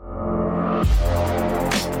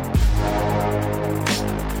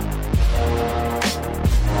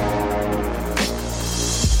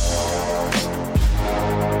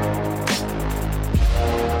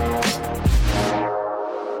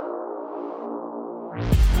Flavor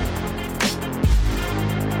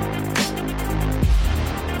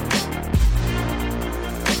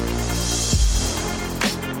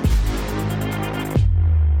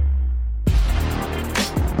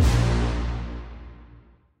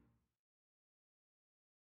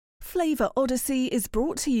Odyssey is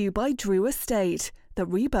brought to you by Drew Estate, the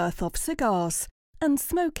rebirth of cigars, and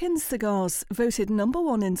Smoke Inn Cigars, voted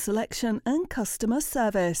 #1 in selection and customer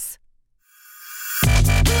service.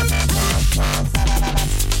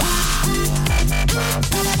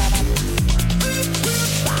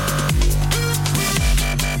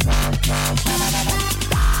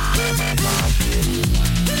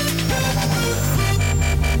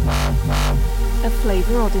 A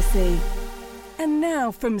Flavor Odyssey. And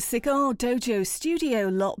now from Cigar Dojo Studio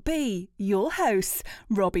Lot B, your hosts,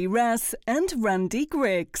 Robby and Randy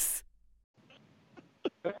Griggs.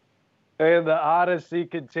 Hey, the Odyssey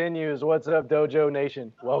continues. What's up, Dojo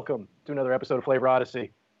Nation? Welcome to another episode of Flavor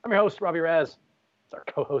Odyssey. I'm your host, Robby Raz. It's our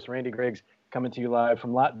co-host, Randy Griggs, coming to you live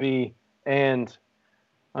from Lot B, and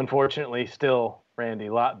unfortunately, still, Randy,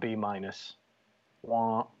 Lot B minus.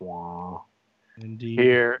 Wah, wah. Indeed.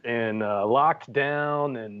 Here in locked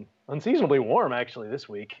down and unseasonably warm, actually, this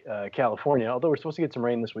week, California, although we're supposed to get some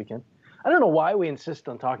rain this weekend. I don't know why we insist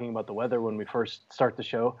on talking about the weather when we first start the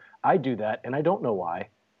show. I do that, and I don't know why.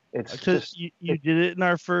 It's because you did it in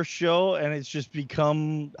our first show, and it's just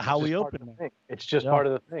become how we open it. It's just part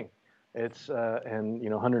of the thing. It's and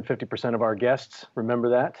 150% of our guests remember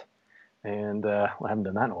that, and I haven't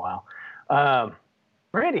done that in a while.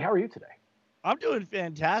 Randy, how are you today? I'm doing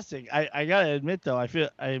fantastic. I gotta admit though, I feel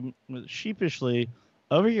I'm sheepishly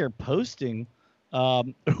over here posting while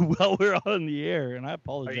we're on the air, and I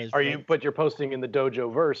apologize. But you're posting in the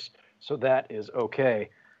Dojo verse, so that is okay.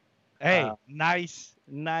 Hey, nice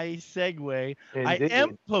segue. Indeed. I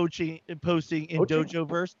am posting in Dojo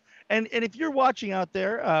verse, and if you're watching out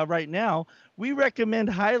there right now, we recommend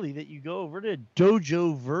highly that you go over to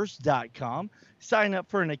dojoverse.com, sign up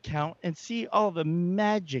for an account, and see all the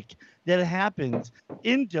magic that happens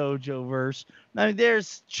in Dojoverse. I mean,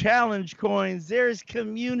 there's challenge coins, there's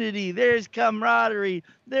community, there's camaraderie,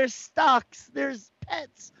 there's stocks, there's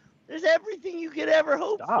pets, there's everything you could ever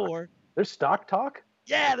hope for. There's stock talk?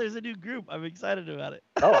 Yeah, there's a new group. I'm excited about it.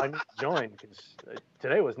 Oh, I need to join because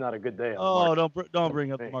today was not a good day. Don't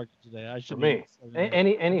bring up the market today. I should. For me.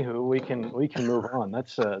 Anywho, we can move on.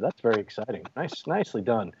 That's very exciting. Nicely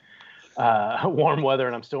done. Warm weather,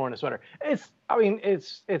 and I'm still wearing a sweater. It's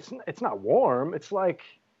not warm. It's like,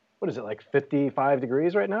 what is it, like 55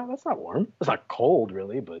 degrees right now? That's not warm. It's not cold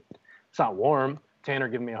really, but it's not warm. Tanner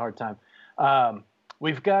giving me a hard time.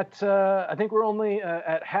 We've got I think we're only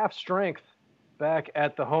at half strength back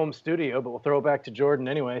at the home studio, but we'll throw it back to Jordan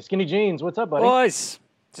anyway. Skinny Jeans, what's up, buddy? Boys,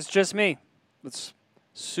 it's just me. It's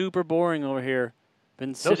super boring over here.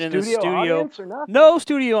 Been sitting in the studio. No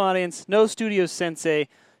studio audience, no studio sensei.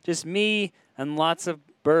 Just me and lots of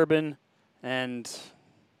bourbon, and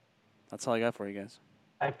that's all I got for you guys.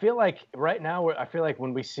 I feel like right now,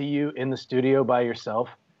 when we see you in the studio by yourself,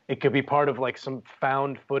 it could be part of like some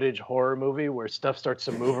found footage horror movie where stuff starts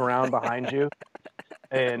to move around behind you.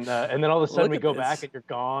 And then all of a sudden we go back and you're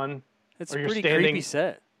gone. It's a pretty creepy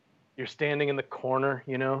set. You're standing in the corner,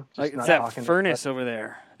 just like not it's that talking furnace over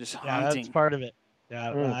there, just haunting. That's part of it.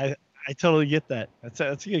 Yeah, I totally get that. That's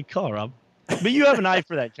a good call, Rob. But you have an eye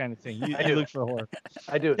for that kind of thing. You look for horror.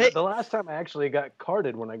 I do. Hey. The last time I actually got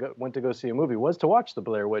carded when I went to go see a movie was to watch The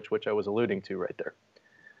Blair Witch, which I was alluding to right there.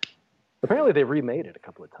 Apparently they remade it a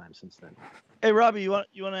couple of times since then. Hey, Robbie, you want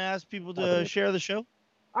to ask people to share the show?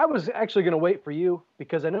 I was actually going to wait for you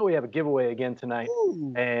because I know we have a giveaway again tonight.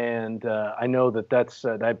 Ooh. And I know that's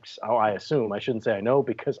I assume. I shouldn't say I know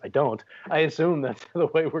because I don't. I assume that's the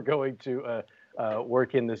way we're going to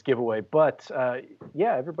work in this giveaway. But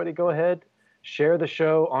yeah, everybody go ahead, share the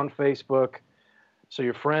show on Facebook so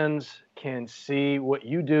your friends can see what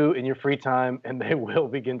you do in your free time, and they will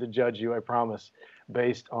begin to judge you, I promise,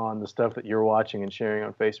 based on the stuff that you're watching and sharing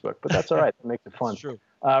on Facebook. But that's all right. That makes it fun. That's true.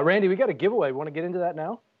 Randy, we got a giveaway. Want to get into that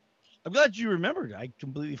now? I'm glad you remembered. I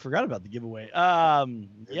completely forgot about the giveaway.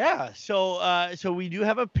 Yeah. So we do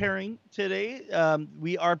have a pairing today.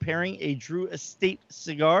 We are pairing a Drew Estate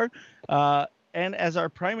cigar, and as our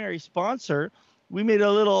primary sponsor, we made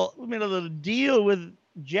a little deal with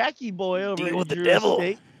Jackie Boy over at Drew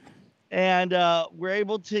Estate, and we're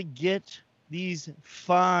able to get these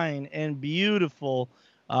fine and beautiful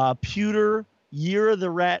pewter Year of the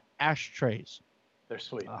Rat ashtrays. They're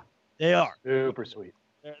sweet. They are super sweet.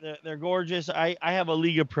 They're gorgeous. I have a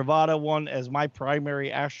Liga Privada one as my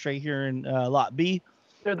primary ashtray here in Lot B.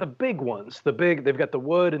 They're the big ones. They've got the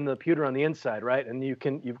wood and the pewter on the inside, right? And you've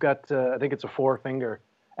got, I think it's a 4-finger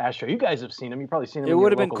ashtray. You guys have seen them. You've probably seen them. It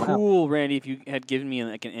would have been cool, Randy, if you had given me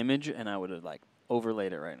like an image, and I would have like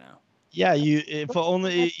overlaid it right now. Yeah, if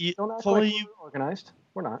only you organized.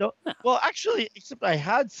 We're not. No, well, actually, except I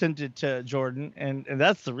had sent it to Jordan, and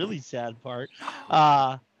that's the really sad part.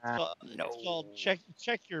 It's called check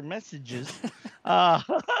your messages.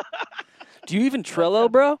 Do you even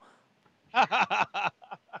Trello, bro?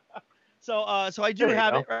 So I do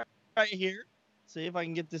have it right here. See if I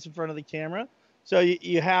can get this in front of the camera. So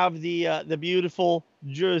you have the beautiful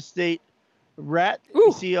Drew Estate rat. Ooh.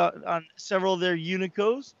 You see on several of their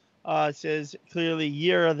Unicos. It says clearly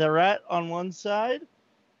Year of the Rat on one side,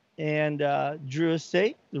 and Drew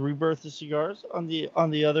Estate, the Rebirth of Cigars, on the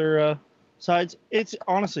other sides. It's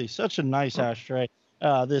honestly such a nice ashtray.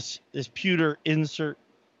 This pewter insert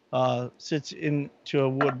sits into a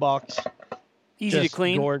wood box. Easy to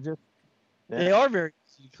clean. Gorgeous. Yeah. They are very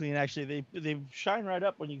easy to clean. Actually, they shine right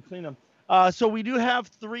up when you clean them. So we do have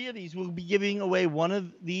 3 of these. We'll be giving away one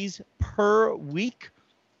of these per week.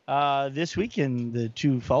 This week and the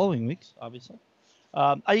 2 following weeks, obviously.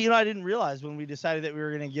 I didn't realize when we decided that we were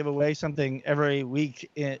going to give away something every week,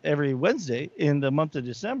 every Wednesday in the month of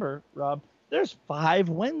December, Rob, there's 5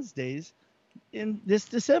 Wednesdays in this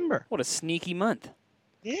December. What a sneaky month.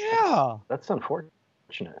 Yeah. That's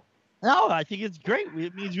unfortunate. No, I think it's great.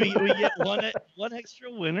 It means we get one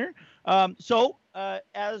extra winner. So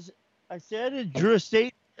as I said, Drew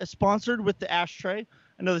Estate is sponsored with the ashtray.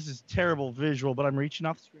 I know this is terrible visual, but I'm reaching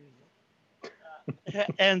off the screen.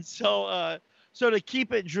 And so to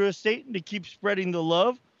keep it Drew Estate and to keep spreading the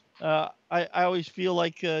love, I always feel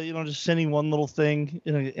like just sending one little thing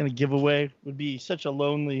in a giveaway would be such a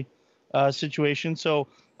lonely situation. So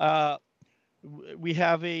we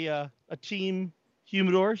have a team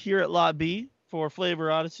humidor here at Lot B for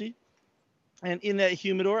Flavor Odyssey, and in that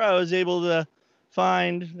humidor, I was able to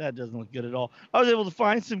find, that doesn't look good at all. I was able to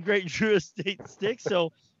find some great Drew Estate sticks.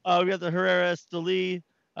 So we got the Herrera Esteli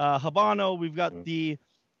Habano. We've got the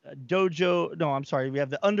we have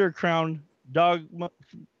the Undercrown DOGMA,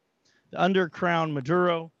 the Undercrown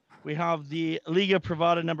Maduro. We have the Liga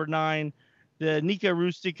Privada number 9, the Nica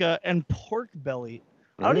Rustica, and Pork Belly.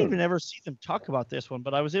 I don't even ever see them talk about this one,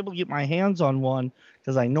 but I was able to get my hands on one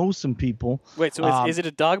because I know some people. Wait, so is it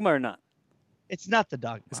a dogma or not? It's not the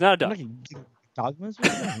dogma. It's not a dogma. Dogmas?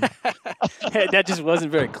 That just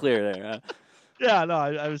wasn't very clear there. Huh? Yeah, no,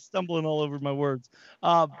 I was stumbling all over my words.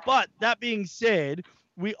 But that being said,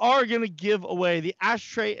 we are going to give away the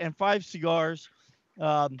ashtray and 5 cigars.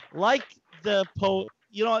 Like the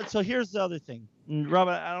so here's the other thing.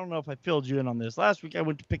 Robert, I don't know if I filled you in on this. Last week I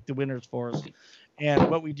went to pick the winners for us.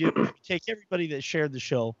 And what we do is we take everybody that shared the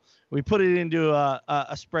show. We put it into a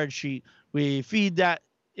spreadsheet. We feed that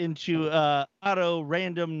into auto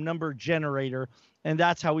random number generator, and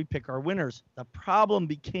that's how we pick our winners. The problem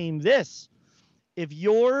became this: if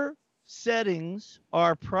your settings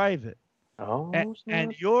are private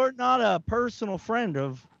and you're not a personal friend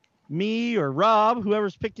of me or Rob,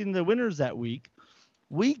 whoever's picking the winners that week,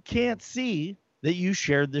 we can't see that you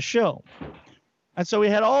shared the show. And so we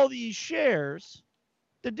had all these shares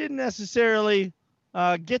that didn't necessarily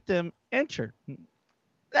get them entered.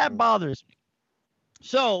 That bothers me.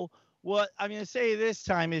 So what I'm going to say this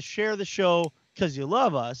time is share the show because you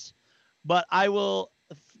love us, but I will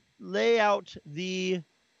lay out the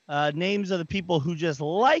names of the people who just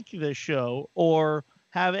like the show or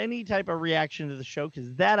have any type of reaction to the show,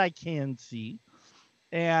 because that I can see.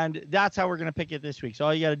 And that's how we're going to pick it this week. So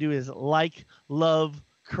all you got to do is like, love,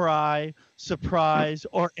 cry, surprise,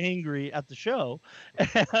 or angry at the show.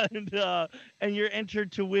 And you're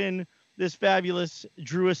entered to win this fabulous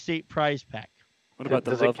Drew Estate prize pack. What about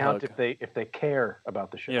the love hug? Does it count if they care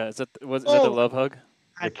about the show? Yeah, is that the love hug?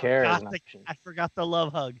 I forgot the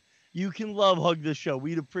love hug. You can love hug the show.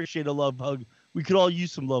 We'd appreciate a love hug. We could all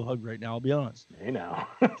use some love hug right now, I'll be honest. Hey now.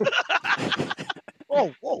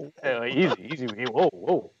 Whoa. Easy.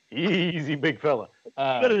 Whoa. Easy, big fella.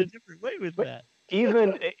 Got it a different way with that.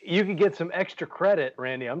 Even you could get some extra credit,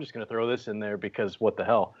 Randy. I'm just going to throw this in there because what the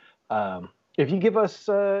hell? If you give us,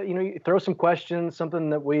 you throw some questions, something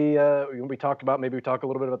that we talked about. Maybe we talk a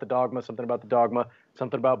little bit about the dogma, something about the dogma,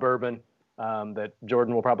 something about bourbon that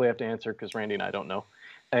Jordan will probably have to answer because Randy and I don't know.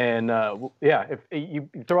 And if you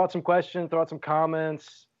throw out some questions, throw out some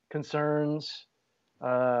comments, concerns.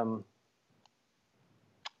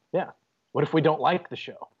 What if we don't like the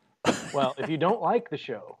show? Well, if you don't like the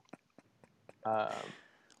show, why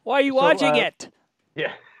are you watching it?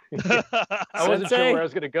 Yeah. I wasn't sure where I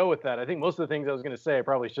was going to go with that. I think most of the things I was going to say I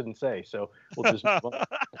probably shouldn't say, so we'll just move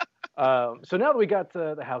So now that we got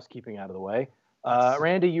the housekeeping out of the way,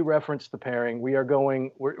 Randy, you referenced the pairing.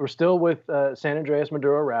 We're still with San Andrés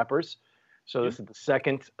Maduro wrappers. So this is the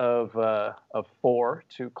second of 4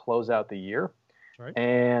 to close out the year. Right.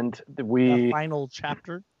 And the final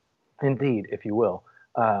chapter. Indeed, if you will.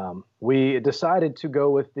 We decided to go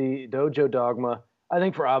with the Dojo Dogma, I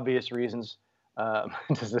think for obvious reasons.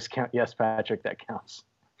 Does this count? Yes, Patrick, that counts.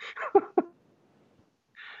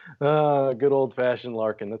 Good old-fashioned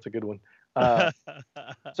Larkin. That's a good one.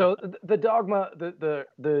 So the Dogma,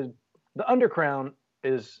 the Undercrown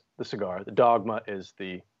is the cigar. The Dogma is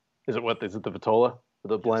the Vitola?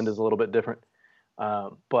 The blend is a little bit different.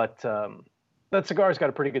 But that cigar's got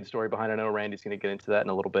a pretty good story behind it. I know Randy's going to get into that in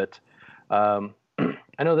a little bit.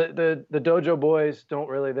 I know that the Dojo boys don't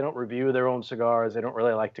review their own cigars. They don't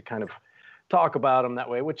really like to kind of talk about them that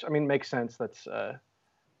way, which, I mean, makes sense. That's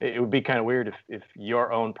it would be kind of weird if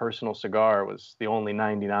your own personal cigar was the only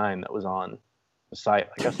 99 that was on the site.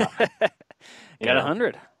 Like, that's not got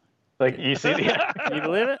 100. Like, you see, Can you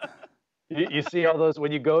believe it? You see all those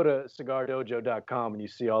when you go to cigardojo.com and you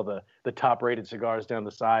see all the top rated cigars down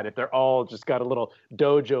the side. If they're all just got a little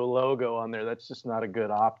Dojo logo on there, that's just not a good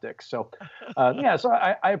optic. So, so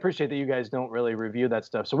I appreciate that you guys don't really review that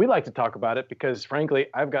stuff. So we like to talk about it because, frankly,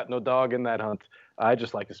 I've got no dog in that hunt. I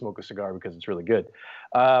just like to smoke a cigar because it's really good.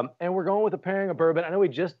 And we're going with a pairing of bourbon. I know we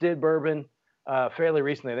just did bourbon fairly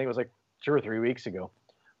recently. I think it was like 2 or 3 weeks ago.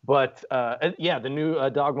 But the new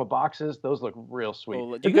Dogma boxes, those look real sweet.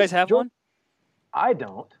 Well, do you guys have one? I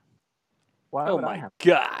don't. Why would I have?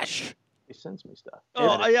 Gosh. He sends me stuff.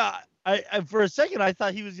 Oh, yeah. I for a second, I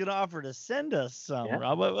thought he was going to offer to send us some. Yeah.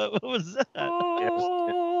 Rob, what was that?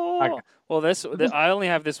 Oh. Well, I only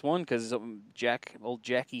have this one because old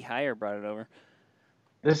Jackie Heyer brought it over.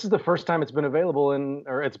 This is the first time it's been available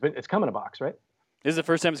it's come in a box, right? This is the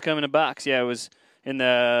first time it's come in a box. Yeah, it was in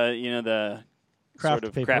the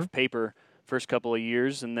craft paper first couple of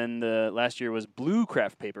years, and then the last year was blue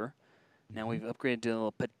craft paper. Now we've upgraded to a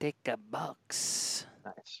little Pateca box.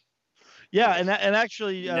 Nice. Yeah, and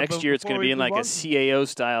actually next year it's going to be in like a CAO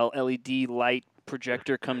style LED light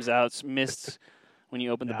projector comes out, mists when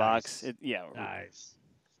you open the box. Nice.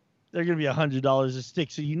 They're going to be $100 a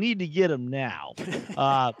stick, so you need to get them now.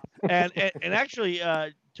 And actually,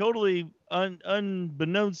 totally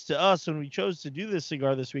unbeknownst to us when we chose to do this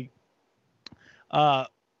cigar this week,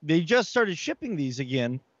 they just started shipping these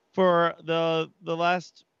again for the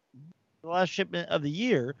last shipment of the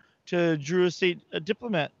year to Drew Estate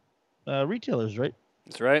Diplomat retailers, right?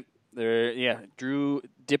 That's right. They're Drew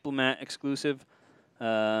Diplomat exclusive.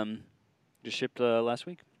 Just shipped last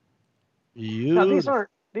week. Now,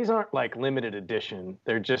 these aren't like limited edition.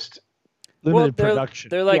 They're just limited production.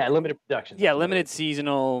 They're like limited production. Yeah, limited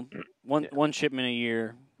seasonal. One shipment a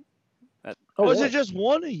year. Is it just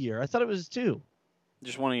one a year? I thought it was 2.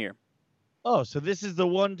 Just one a year. Oh, so this is the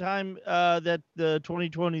one time that the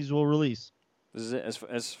 2020s will release. This is it,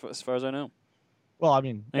 as far as I know. Well, I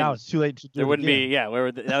mean, now it's too late to do there it wouldn't again. be,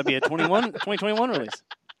 that would be a 2021 release.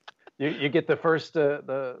 You get the first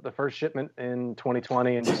the first shipment in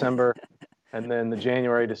 2020 in December, and then the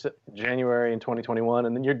January in 2021,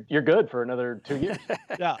 and then you're good for another 2 years.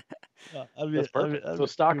 Yeah. That's perfect. So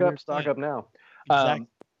stock up now. Exactly.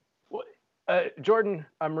 Jordan,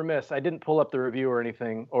 I'm remiss. I didn't pull up the review or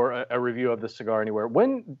anything, or a review of this cigar anywhere.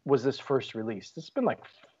 When was this first released? This has been like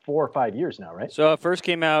 4 or 5 years now, right? So it first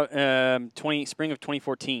came out spring of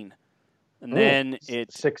 2014, and then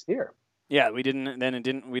it's 6th year. Yeah, we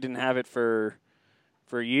didn't have it for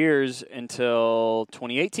years until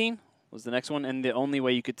 2018 was the next one, and the only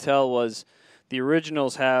way you could tell was the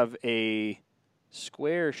originals have a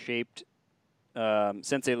square-shaped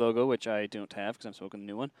Sensei logo, which I don't have because I'm smoking the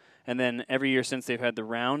new one. And then every year since they've had the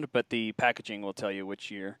round, but the packaging will tell you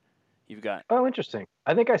which year you've got. Oh, interesting.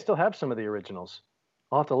 I think I still have some of the originals.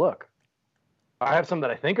 I'll have to look. I have some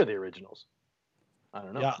that I think are the originals. I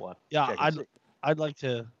don't know. Yeah, I'd like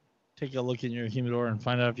to take a look in your humidor and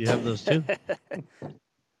find out if you have those too.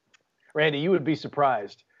 Randy, you would be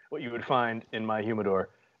surprised what you would find in my humidor.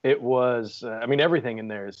 It was, everything in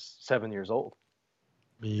there is 7 years old.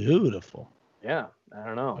 Beautiful. Yeah, I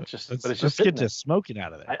don't know. Let's get to smoking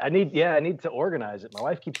out of there. I need to organize it. My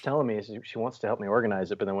wife keeps telling me she wants to help me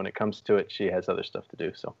organize it, but then when it comes to it, she has other stuff to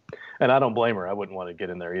do. So, and I don't blame her. I wouldn't want to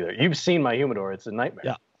get in there either. You've seen my humidor; it's a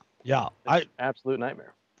nightmare. Yeah, absolute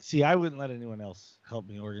nightmare. See, I wouldn't let anyone else help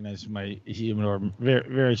me organize my humidor. Very,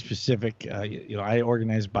 very specific. I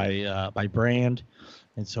organize by brand,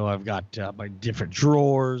 and so I've got my different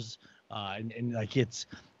drawers, and like it's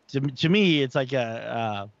to me, it's like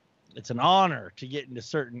it's an honor to get into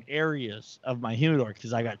certain areas of my humidor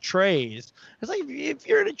because I got trays. It's like if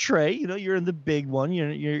you're in a tray, you're in the big one. You're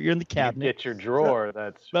in the cabinet. You get your drawer.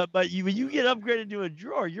 But when you get upgraded to a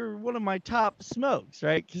drawer, you're one of my top smokes,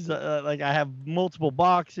 right? Because like I have multiple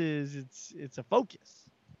boxes. It's a focus.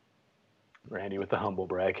 Randy with the humble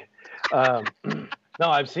brag. No,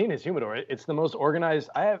 I've seen his humidor. It's the most organized.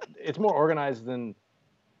 It's more organized than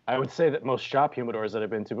I would say that most shop humidors that I've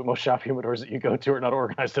been to, but most shop humidors that you go to are not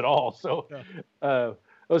organized at all. So,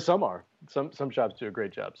 some are. Some shops do a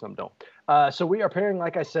great job. Some don't. So we are pairing,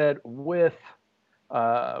 like I said, with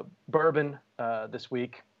bourbon this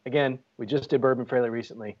week. Again, we just did bourbon fairly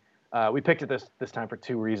recently. We picked it this time for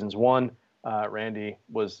two reasons. One, Randy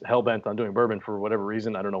was hell-bent on doing bourbon for whatever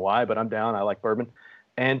reason. I don't know why, but I'm down. I like bourbon.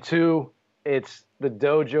 And two, it's the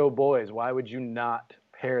Dojo Boys. Why would you not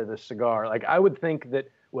pair this cigar? Like, I would think that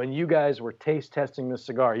when you guys were taste testing this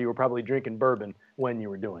cigar, you were probably drinking bourbon when you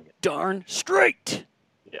were doing it. Darn straight.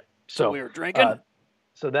 Yeah. So we were drinking.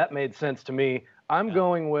 So that made sense to me. I'm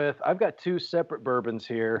going with, I've got two separate bourbons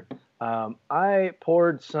here. I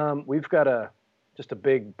poured some, we've got just a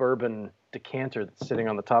big bourbon decanter that's sitting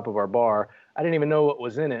on the top of our bar. I didn't even know what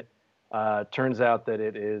was in it. Turns out that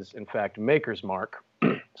it is, in fact, Maker's Mark.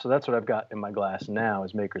 So that's what I've got in my glass now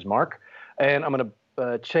is Maker's Mark. And I'm going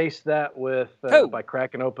to chase that with by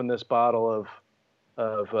cracking open this bottle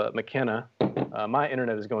of McKenna. My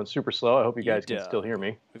internet is going super slow. I hope you guys can still hear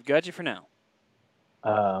me. We've got you for now.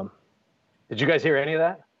 Did you guys hear any of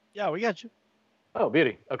that? Yeah, we got you. Oh,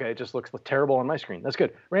 beauty. Okay, it just looks terrible on my screen. That's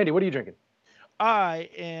good. Randy, what are you drinking? I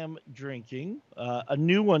am drinking a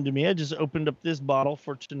new one to me. I just opened up this bottle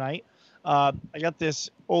for tonight. I got this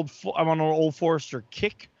I'm on an Old Forester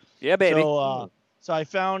kick. Yeah, baby. So I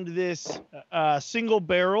found this single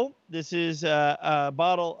barrel. This is a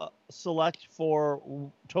bottle select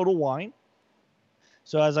for Total Wine.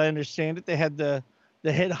 So as I understand it, they had the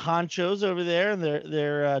head honchos over there and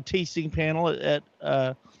their tasting panel at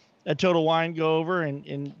Total Wine go over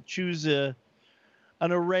and choose an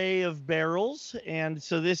array of barrels. And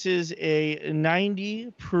so this is a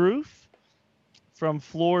 90 proof from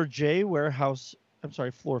Floor 4, Warehouse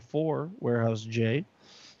J.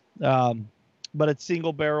 But it's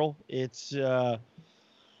single barrel. It's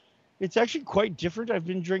actually quite different. I've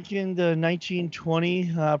been drinking the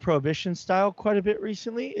 1920 Prohibition style quite a bit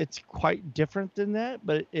recently. It's quite different than that,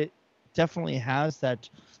 but it definitely has that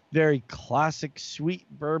very classic sweet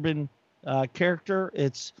bourbon character.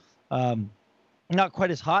 It's not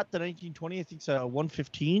quite as hot. The 1920, I think, it's a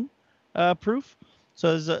 115 proof,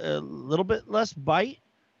 so there's a little bit less bite,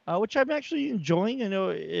 which I'm actually enjoying. I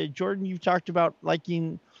know Jordan, you've talked about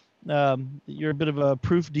liking. You're a bit of a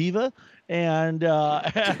proof diva, and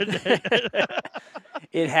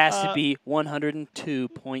it has to be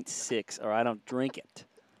 102.6, or I don't drink it.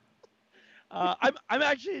 I'm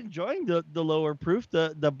actually enjoying the lower proof.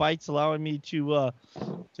 The bite's allowing me to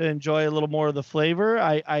enjoy a little more of the flavor.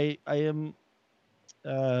 I am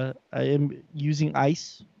using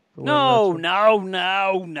ice. No.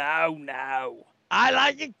 I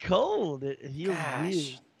like it cold. It feels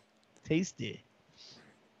really tasty.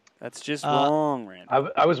 That's just wrong, Randy.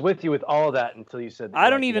 I was with you with all of that until you said that.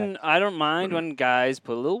 I don't mind when guys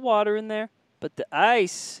put a little water in there, but the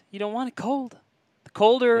ice, you don't want it cold. The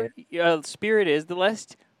colder spirit is, the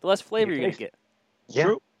less flavor you're going to get. Yeah.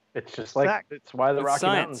 True. It's just like, it's why the Rocky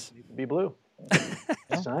Mountains need to be blue.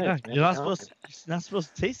 Science, you're not supposed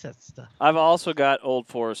to taste that stuff. I've also got Old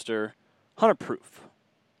Forester 100 proof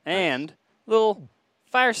and little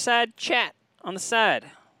fireside chat on the side.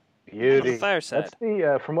 Beauty. That's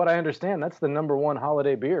from what I understand, that's the #1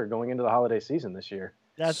 holiday beer going into the holiday season this year.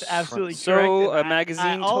 That's absolutely correct. So a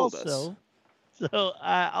magazine told us. So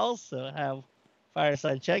I also have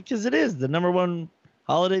Fireside Chat because it is the #1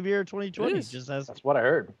 holiday beer of 2020. That's what I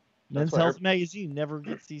heard. Men's Health Magazine never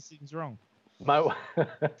gets these things wrong. My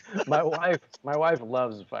wife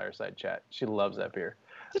loves Fireside Chat. She loves that beer.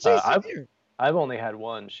 I've only had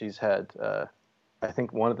one. She's had I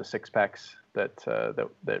think one of the 6-packs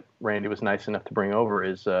that Randy was nice enough to bring over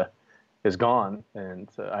is gone, and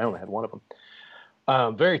I only had one of them.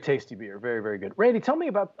 Very tasty beer, very, very good. Randy, tell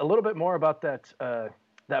me a little bit more about that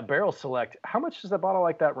barrel select. How much does a bottle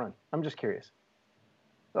like that run? I'm just curious. Is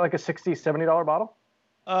that like a $60, $70 bottle?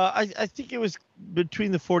 I think it was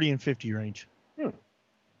between the 40 and 50 range.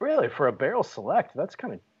 Really, for a barrel select, that's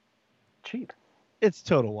kind of cheap. It's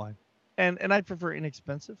Total Wine, and I prefer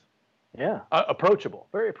inexpensive. Yeah, approachable,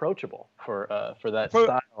 very approachable for that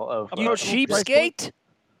style of. You cheapskate?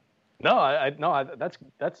 No,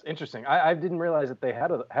 that's interesting. I didn't realize that they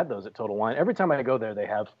had those at Total Wine. Every time I go there, they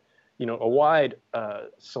have, a wide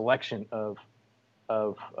selection of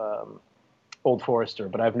of Old Forester,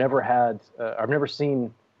 but I've never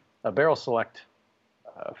seen a barrel select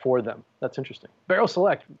for them. That's interesting. Barrel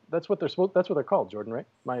select. That's what they're called, Jordan, right?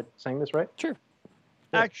 Am I saying this right? Sure.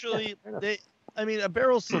 Yeah. Actually, a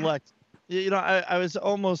barrel select. I was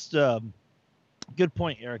almost. Good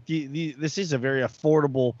point, Eric. This is a very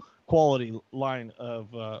affordable quality line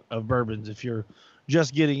of bourbons. If you're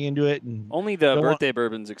just getting into it, and only the birthday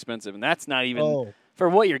bourbon's expensive, and that's not even for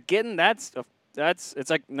what you're getting. It's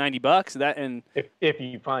like $90. That, and if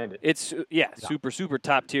you find it, it's super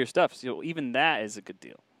top tier stuff. So even that is a good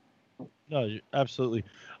deal. No, absolutely.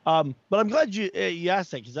 But I'm glad you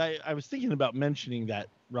asked that, because I was thinking about mentioning that,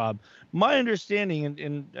 Rob. My understanding,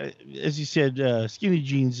 and as you said, Skinny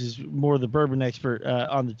Jeans is more the bourbon expert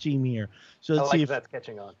on the team here. So let's see if that's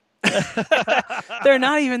catching on. They're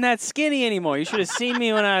not even that skinny anymore. You should have seen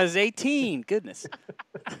me when I was 18. Goodness.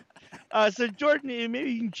 So Jordan,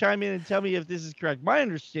 maybe you can chime in and tell me if this is correct. My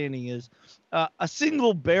understanding is a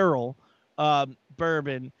single barrel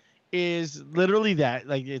bourbon is literally that.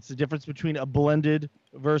 Like, it's the difference between a blended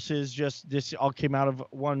versus just this all came out of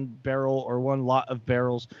one barrel or one lot of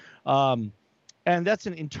barrels. And that's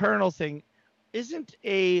an internal thing. Isn't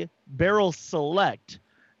a barrel select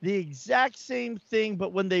the exact same thing,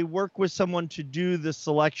 but when they work with someone to do the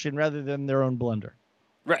selection rather than their own blender?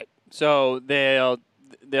 Right. So they'll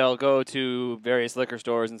go to various liquor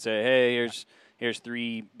stores and say, hey, here's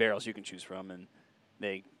 3 barrels you can choose from, and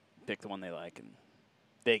they pick the one they like, and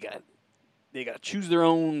they got to choose their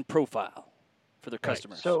own profile for their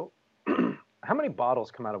customers. Right. So how many bottles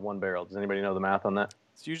come out of one barrel? Does anybody know the math on that?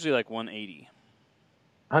 It's usually like 180.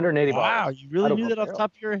 180 bottles. Wow, you really knew that off the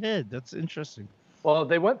top of your head. That's interesting. Well,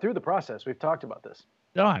 they went through the process. We've talked about this.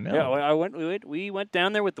 No, I know. Yeah, we went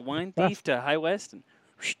down there with the wine thief to High West, and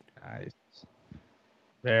nice.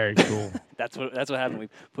 Very cool. that's what happened. We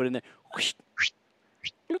put in there.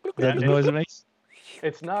 That the noise it makes.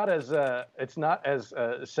 It's not as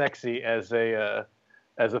sexy as a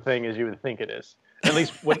thing as you would think it is. At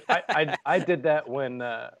least when I did that when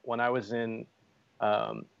I was in.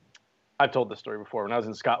 I've told this story before. When I was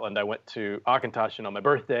in Scotland, I went to Auchentoshan on my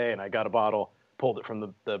birthday, and I got a bottle, pulled it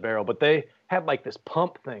from the barrel. But they had like this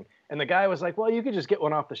pump thing, and the guy was like, "Well, you could just get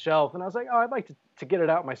one off the shelf." And I was like, "Oh, I'd like to get it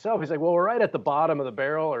out myself." He's like, "Well, we're right at the bottom of the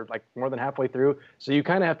barrel, or like more than halfway through, so you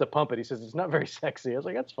kind of have to pump it." He says, "It's not very sexy." I was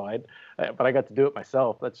like, "That's fine," but I got to do it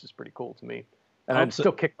myself. That's just pretty cool to me. And I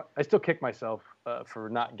still kick myself for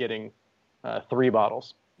not getting 3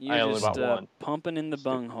 bottles. You're I only just bought 1. Pumping in the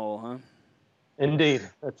bunghole, huh? Indeed,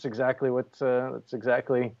 that's exactly what we're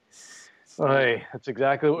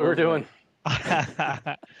doing.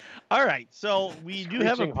 All right, so we do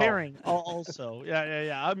have a Screeching pairing also.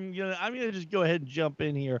 Yeah. I'm gonna just go ahead and jump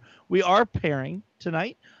in here. We are pairing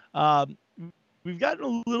tonight. We've gotten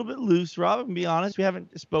a little bit loose, Rob, and be honest, we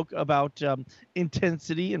haven't spoke about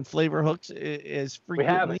intensity and flavor hooks as frequently. We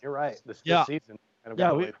haven't. You're right. This season kind of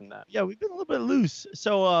got away from that. Yeah, we've been a little bit loose.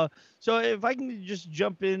 So if I can just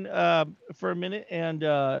jump in for a minute and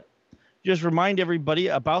just remind everybody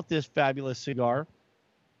about this fabulous cigar,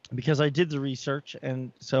 because I did the research,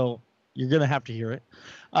 and so you're gonna have to hear it.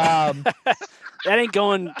 That ain't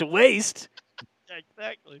going to waste.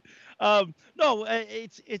 Exactly. No,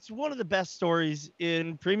 it's one of the best stories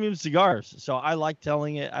in premium cigars. So I like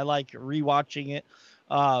telling it. I like rewatching it.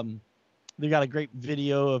 They got a great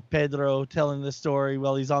video of Pedro telling the story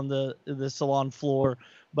while he's on the salon floor.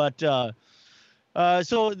 But so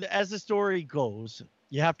as the story goes,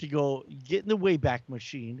 you have to go get in the Wayback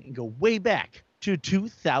Machine and go way back to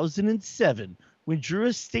 2007 when Drew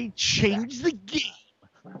Estate changed the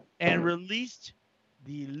game and released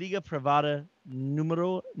the Liga Privada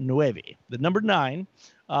Numero 9, the number 9.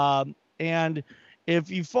 And if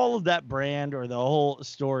you followed that brand or the whole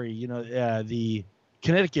story, the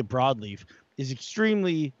Connecticut broadleaf is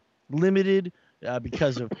extremely limited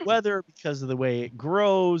because of weather, because of the way it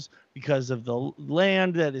grows, because of the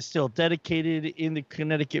land that is still dedicated in the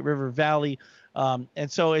Connecticut River Valley. And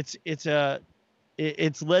so it's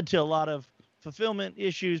led to a lot of fulfillment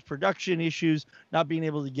issues, production issues, not being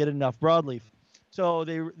able to get enough broadleaf. So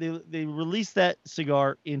they released that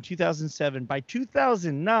cigar in 2007. By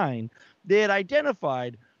 2009, they had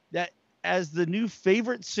identified that as the new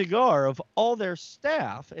favorite cigar of all their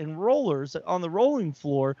staff and rollers on the rolling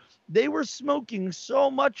floor. They were smoking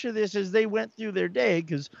so much of this as they went through their day,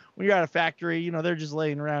 because when you're at a factory, they're just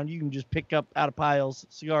laying around. You can just pick up out of piles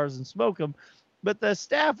cigars and smoke them. But the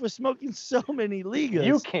staff was smoking so many Ligas.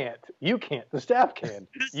 You can't. The staff can.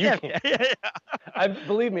 You can't. Yeah.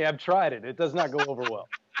 Believe me, I've tried it. It does not go over well.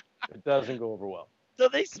 It doesn't go over well. So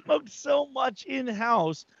they smoked so much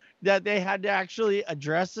in-house that they had to actually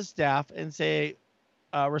address the staff and say,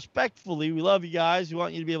 respectfully, we love you guys. We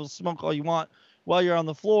want you to be able to smoke all you want while you're on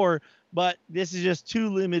the floor, but this is just too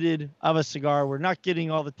limited of a cigar. We're not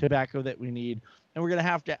getting all the tobacco that we need, and we're going to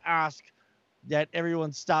have to ask that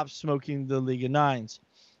everyone stop smoking the Liga 9s.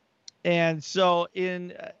 And so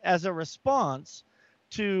as a response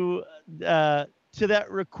to that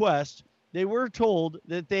request, they were told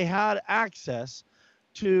that they had access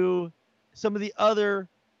to some of the other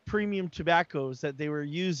premium tobaccos that they were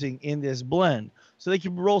using in this blend. So they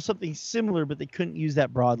could roll something similar, but they couldn't use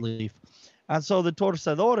that broadleaf. And so the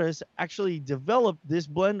Torcedores actually developed this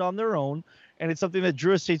blend on their own, and it's something that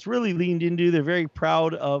Drew Estates really leaned into. They're very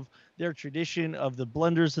proud of their tradition, of the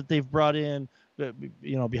blenders that they've brought in,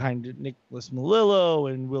 behind Nicholas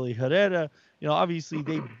Melillo and Willie Herrera. Obviously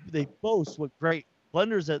they boast what great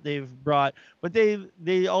blenders that they've brought, but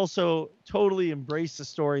they also totally embrace the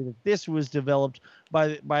story that this was developed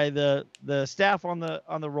by the staff on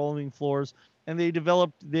the rolling floors, and they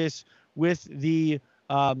developed this with the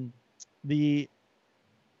San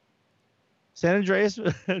Andrés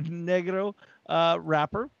Negro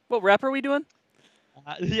wrapper. What wrapper are we doing?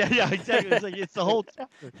 Yeah, exactly. It's the whole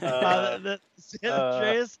chapter. The San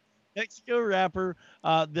Andrés Mexico wrapper.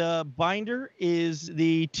 The binder is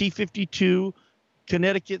the T52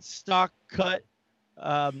 Connecticut stock cut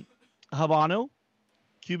Habano,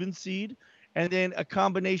 Cuban seed, and then a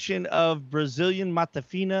combination of Brazilian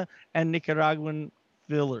Matafina and Nicaraguan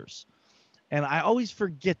fillers. And I always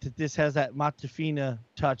forget that this has that Matafina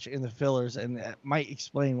touch in the fillers, and that might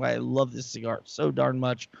explain why I love this cigar so darn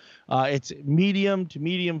much. It's medium to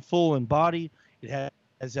medium full in body. It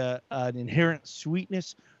has an inherent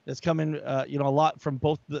sweetness that's coming, a lot from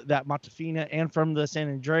both that Matafina and from the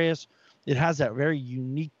San Andrés. It has that very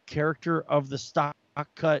unique character of the stock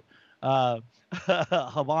cut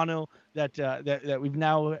Habano that we've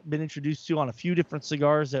now been introduced to on a few different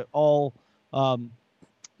cigars that all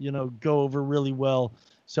go over really well.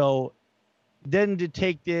 So then to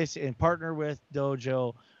take this and partner with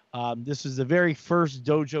Dojo, this is the very first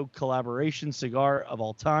Dojo collaboration cigar of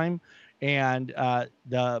all time. And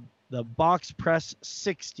the Box Press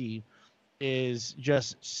 60 is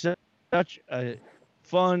just such a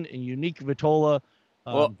fun and unique Vitola.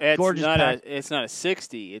 Well, gorgeous it's not a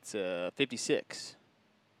 60, it's a 56.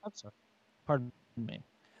 I'm sorry. Pardon me.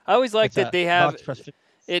 I always like that they have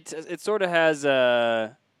it sort of has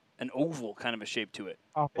an oval kind of a shape to it.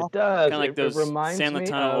 It does. Kind of like those San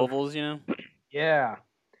Latano ovals, Yeah. Do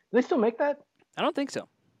they still make that? I don't think so.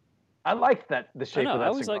 I liked the shape of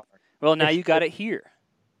that cigar. Well, now you got it here.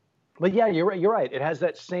 But yeah, you're right. It has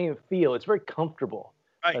that same feel. It's very comfortable.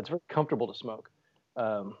 Right. It's very comfortable to smoke.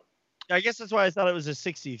 I guess that's why I thought it was a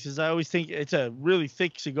 60, because I always think it's a really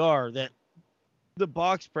thick cigar that the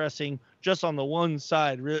box pressing just on the one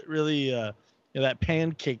side really that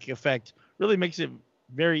pancake effect really makes it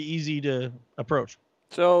very easy to approach.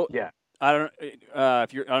 So yeah, I don't know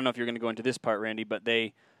if you're going to go into this part, Randy, but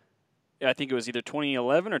I think it was either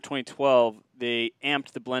 2011 or 2012. They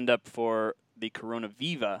amped the blend up for the Corona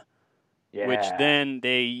Viva, which then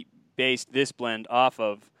they based this blend off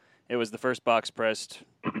of. It was the first box pressed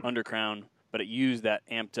Undercrown, but it used that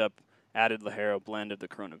amped up added Ligero blend of the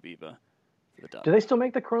Corona Viva for the top. Do they still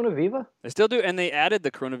make the Corona Viva? They still do, and they added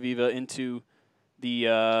the Corona Viva into the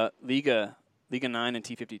Liga 9 and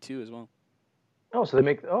T52 as well. Oh, so they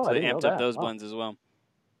make. Oh, so I they didn't amped know up that. those blends as well.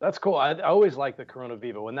 That's cool. I always liked the Corona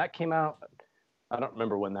Viva when that came out. I don't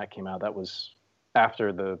remember when that came out. That was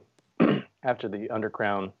after the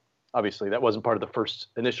Undercrown. Obviously, that wasn't part of the first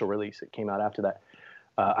initial release. It came out after that.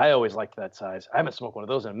 I always liked that size. I haven't smoked one of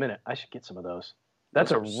those in a minute. I should get some of those.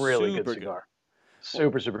 That's a really good cigar.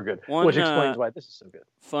 Super, super good. Which explains why this is so good.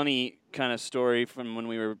 Funny kind of story from when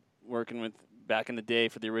we were working with back in the day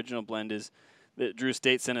for the original blend is that Drew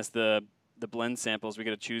Estate sent us the blend samples. We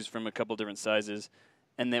got to choose from a couple different sizes.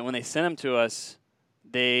 And then when they sent them to us,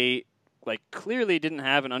 they clearly didn't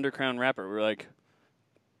have an Undercrown wrapper. We were like,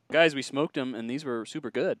 guys, we smoked them, and these were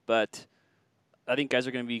super good. But I think guys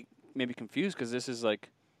are going to be maybe confused because this is like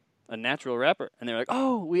a natural wrapper. And they're like,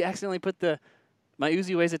 oh, we accidentally put my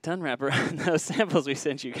Uzi weighs a ton wrapper on those samples we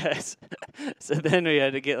sent you guys. So then we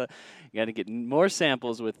had to get more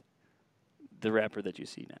samples with the wrapper that you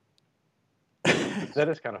see now. That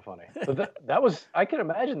is kind of funny. But that was, I can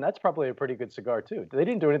imagine that's probably a pretty good cigar too. They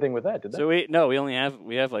didn't do anything with that, did they? So we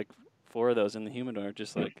have like 4 of those in the humidor,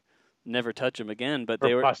 just like never touch them again. But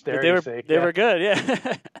they were good,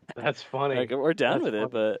 yeah. That's funny. Like, we're down with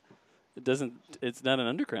it, but it's not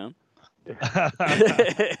an Undercrown.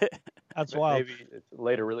 That's wild. Maybe it's a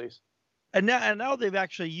later release. And now they've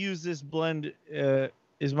actually used this blend,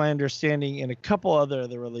 is my understanding, in a couple other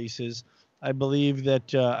releases. I believe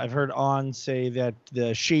that I've heard On say that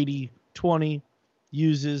the Shady 20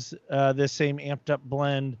 uses the same amped up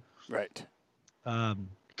blend. Right. A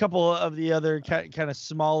couple of the other kind of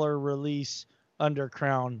smaller release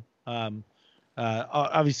Undercrown,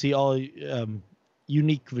 obviously all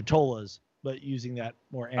unique Vitolas, but using that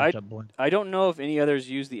more amped up blend. I don't know if any others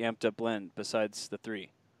use the amped up blend besides the 3.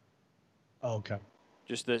 Oh, okay.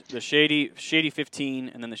 Just the Shady 15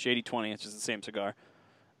 and then the Shady 20. It's just the same cigar,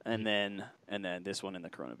 and then this one in the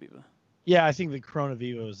Corona Viva. Yeah, I think the Corona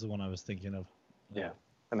Viva was the one I was thinking of. Yeah,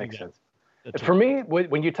 that makes sense. For me,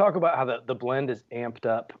 when you talk about how the blend is amped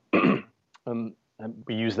up,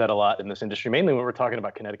 we use that a lot in this industry, mainly when we're talking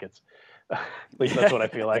about Connecticut's. At least that's what I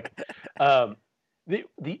feel like.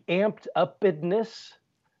 The amped upness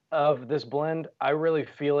of this blend, I really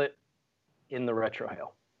feel it in the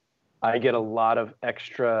retrohale. I get a lot of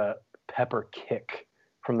extra pepper kick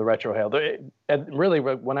from the retrohale. And really,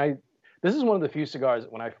 this is one of the few cigars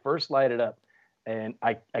when I first light it up, and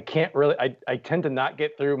I can't really, I tend to not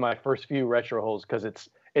get through my first few retrohales because it's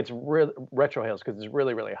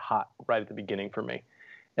really, really hot right at the beginning for me.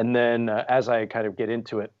 And then as I kind of get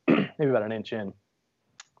into it, maybe about an inch in,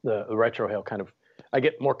 the retrohale kind of, I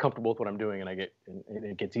get more comfortable with what I'm doing, and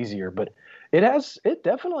it gets easier. But it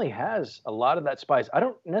definitely has a lot of that spice. I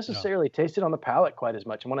don't necessarily taste it on the palate quite as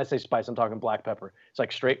much. And when I say spice, I'm talking black pepper. It's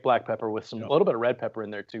like straight black pepper with a little bit of red pepper in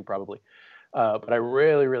there too, probably. But I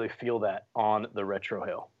really, really feel that on the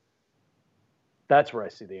retrohale. That's where I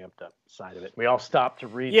see the amped up side of it. We all stopped to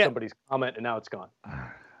read somebody's comment, and now it's gone.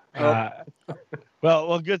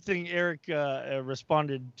 Well, good thing Eric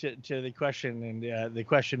responded to the question, and the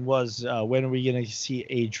question was, when are we going to see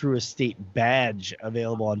a True Estate badge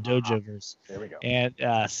available on Dojoverse? There we go. And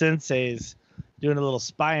Sensei's doing a little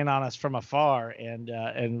spying on us from afar,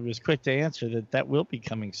 and was quick to answer that will be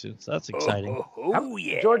coming soon. So that's exciting.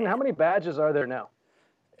 Yeah, Jordan, how many badges are there now?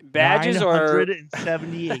 Badges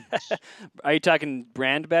 978. Are you talking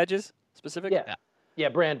brand badges specific? Yeah,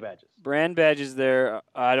 brand badges. Brand badges there,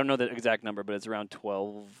 I don't know the exact number, but it's around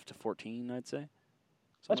 12 to 14, I'd say.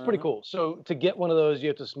 That's pretty cool. So to get one of those, you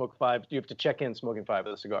have to smoke 5. You have to check in smoking 5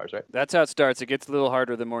 of the cigars, right? That's how it starts. It gets a little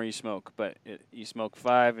harder the more you smoke, but you smoke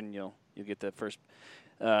 5 and you'll get the first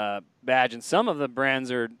badge. And some of the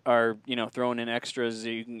brands are throwing in extras.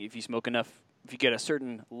 If you smoke enough, if you get a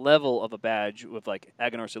certain level of a badge with like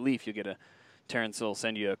Aganorsa Leaf, you'll get a Terrence will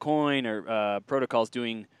send you a coin, or Protocol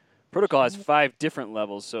has 5 different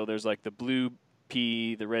levels. So there's like the blue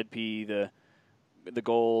pea, the red pea, the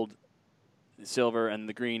gold, the silver, and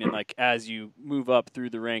the green. And like as you move up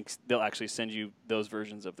through the ranks, they'll actually send you those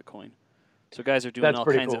versions of the coin. So guys are doing all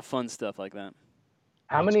kinds of fun stuff like that.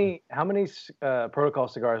 How many Protocol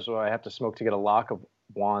cigars do I have to smoke to get a lock of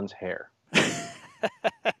Juan's hair?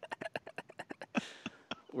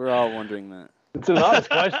 We're all wondering that. It's an honest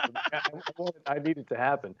question. I need it to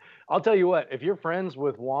happen. I'll tell you what, if you're friends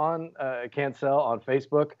with Juan Cancel on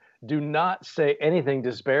Facebook, do not say anything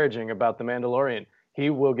disparaging about The Mandalorian. He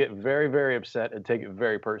will get very, very upset and take it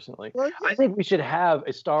very personally. I think we should have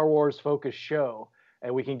a Star Wars-focused show,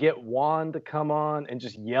 and we can get Juan to come on and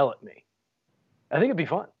just yell at me. I think it'd be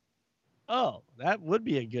fun. Oh, that would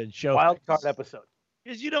be a good show. Wild card episode.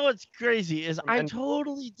 Because you know what's crazy is I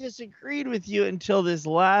totally disagreed with you until this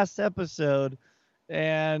last episode,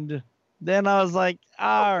 and then I was like,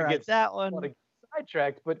 all right, that one.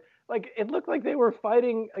 Sidetracked, but like it looked like they were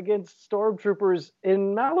fighting against stormtroopers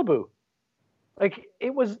in Malibu. Like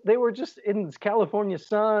they were just in California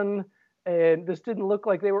sun, and this didn't look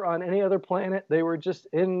like they were on any other planet. They were just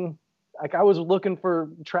in, like I was looking for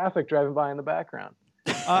traffic driving by in the background.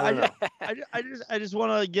 I just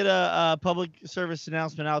want to get a public service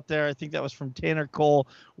announcement out there. I think that was from Tanner Cole.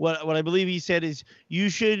 What I believe he said is you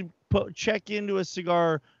should check into a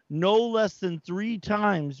cigar no less than 3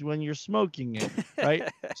 times when you're smoking it, right?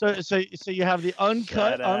 so you have the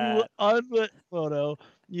uncut, unlit photo.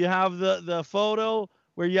 You have the photo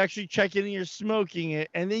where you actually check in and you're smoking it,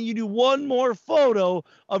 and then you do one more photo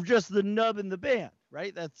of just the nub and the band,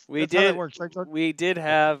 right? That's how it works, right, Jordan? We did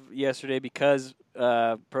have yesterday, because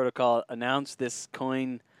Protocol announced this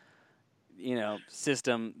coin,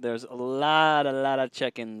 system. There's a lot of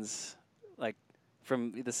check-ins, like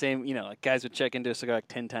from the same, like guys would check into a cigar like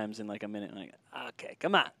 10 times in like a minute. Like, okay,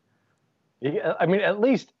 come on. Yeah, I mean, at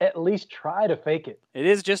least try to fake it. It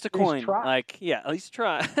is just a coin. Like, yeah, at least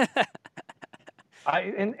try.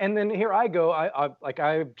 And then here I go.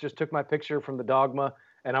 I just took my picture from the Dogma,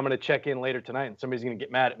 and I'm going to check in later tonight, and somebody's going to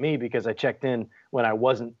get mad at me because I checked in when I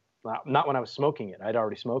wasn't, not when I was smoking it. I'd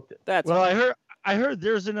already smoked it. I heard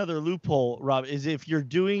there's another loophole, Rob, is if you're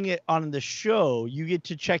doing it on the show, you get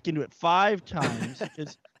to check into it 5 times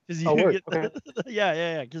because Okay.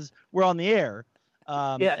 Yeah. Because we're on the air.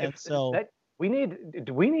 And so we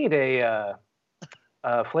need a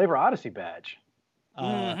Flavor Odyssey badge.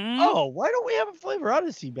 Oh, why don't we have a Flavor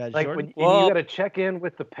Odyssey badge, Jordan? And you got to check in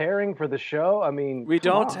with the pairing for the show. I mean, we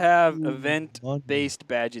don't have event-based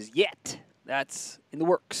badges yet. That's in the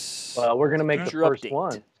works. Well, we're gonna make the first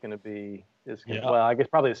one. It's gonna be. Well, I guess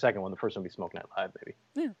probably the second one. The first one will be Smoke Night Live, maybe.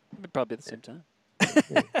 Yeah, probably at the same time.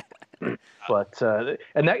 But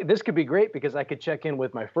this could be great because I could check in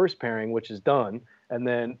with my first pairing, which is done, and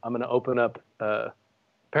then I'm going to open up,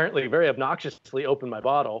 apparently very obnoxiously open my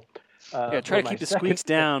bottle. Try to keep the squeaks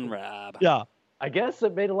down, Rob. Yeah. I guess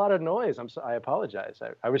it made a lot of noise. I apologize.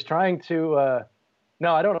 I was trying to.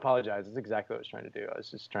 No, I don't apologize. It's exactly what I was trying to do. I was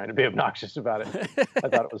just trying to be obnoxious about it. I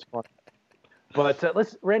thought it was fun. But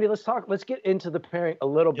Randy, let's get into the pairing a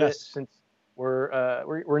little bit since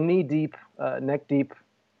we're knee deep, neck deep,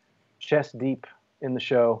 chest deep in the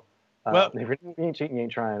show. Well, if you ain't cheating, you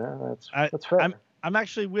ain't trying. That's fair. I'm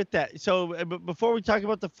actually with that. So before we talk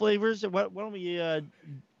about the flavors, why don't we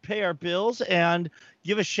pay our bills and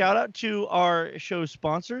give a shout out to our show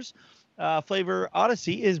sponsors. Flavor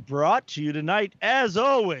Odyssey is brought to you tonight, as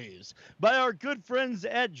always, by our good friends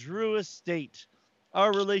at Drew Estate.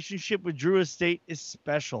 Our relationship with Drew Estate is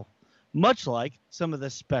special, much like some of the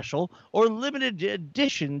special or limited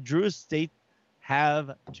edition Drew Estate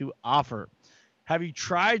have to offer. Have you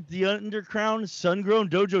tried the Undercrown Sun-Grown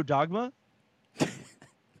Dojo Dogma?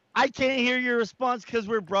 I can't hear your response because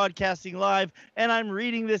we're broadcasting live and I'm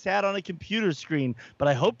reading this ad on a computer screen, but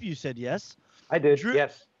I hope you said yes. I did,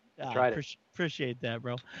 yes. Tried it. Appreciate that,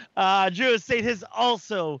 bro. Drew Estate has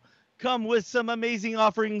also come with some amazing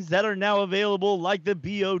offerings that are now available, like the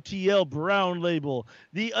BOTL Brown Label,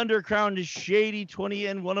 the Undercrown Shady 20,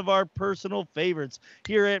 and one of our personal favorites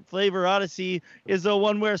here at Flavor Odyssey is the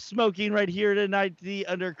one we're smoking right here tonight, the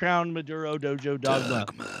Undercrown Maduro Dojo Dogma.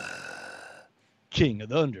 King of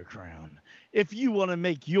the Undercrown. If you want to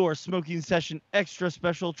make your smoking session extra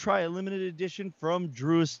special, try a limited edition from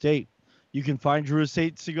Drew Estate. You can find Drew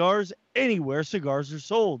Estate cigars anywhere cigars are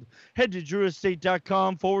sold. Head to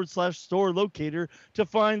drewestate.com/store locator to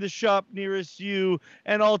find the shop nearest you.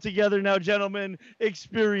 And all together now, gentlemen,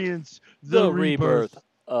 experience the rebirth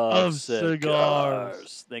of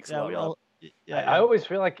cigars. Thanks a lot. I always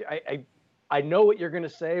feel like I know what you're going to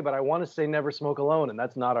say, but I want to say never smoke alone, and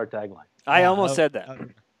that's not our tagline. I almost said that.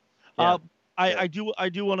 I do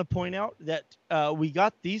want to point out that we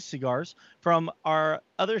got these cigars from our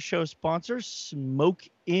other show sponsor, Smoke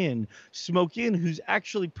Inn. Smoke Inn, who's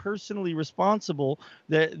actually personally responsible,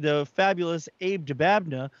 the fabulous Abe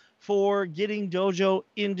DeBabna, for getting Dojo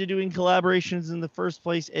into doing collaborations in the first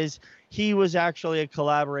place, as he was actually a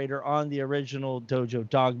collaborator on the original Dojo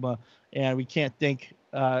Dogma, and we can't thank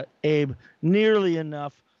Abe nearly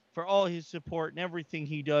enough for all his support and everything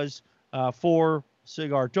he does for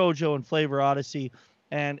Cigar Dojo and Flavor Odyssey.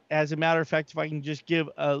 And as a matter of fact, if I can just give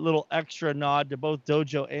a little extra nod to both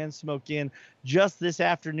Dojo and Smoke Inn, just this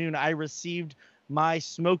afternoon I received my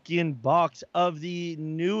Smoke Inn box of the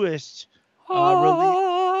newest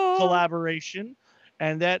release collaboration,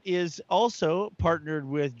 and that is also partnered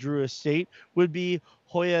with Drew Estate, would be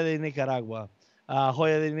Joya de Nicaragua.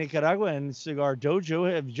 Joya de Nicaragua and Cigar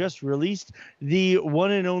Dojo have just released the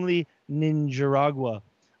one and only Ninjaragua.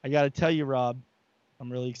 I got to tell you, Rob,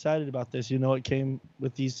 I'm really excited about this. You know what came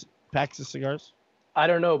with these packs of cigars? I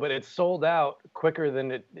don't know, but it sold out quicker than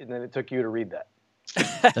it took you to read that.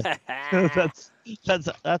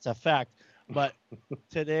 that's a fact. But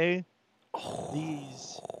today,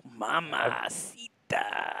 these Mamacita.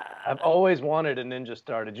 I've always wanted a Ninja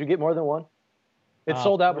Star. Did you get more than one? It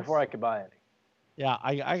sold out before I could buy any. Yeah,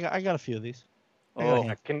 I got a few of these.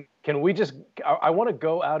 Can we just? I want to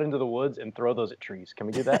go out into the woods and throw those at trees. Can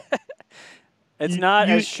we do that? It's not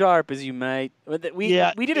as sharp as you might. We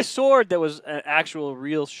did a sword that was an actual,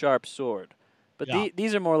 real sharp sword, but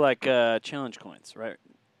these are more like challenge coins, right,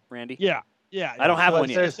 Randy? Yeah. I don't have one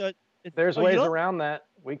yet. There's ways around that.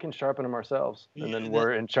 We can sharpen them ourselves, and then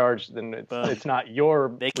we're in charge. Then it's not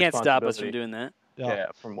your. They can't stop us from doing that. Yeah,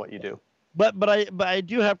 from what you do. But I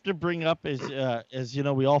do have to bring up, as you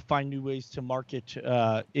know, we all find new ways to market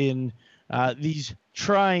in these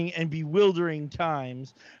trying and bewildering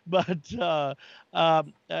times. But Abe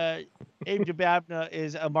DeBabna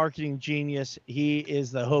is a marketing genius. He is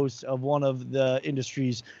the host of one of the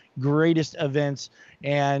industry's greatest events,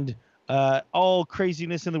 and all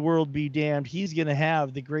craziness in the world be damned, he's going to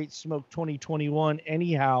have the Great Smoke 2021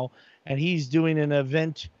 anyhow, and he's doing an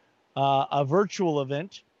event, a virtual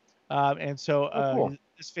event. And so cool.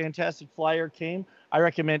 This fantastic flyer came I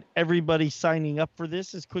recommend everybody signing up for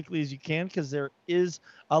this as quickly as you can because there is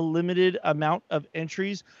a limited amount of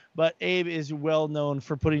entries. But Abe is well known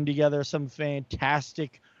for putting together some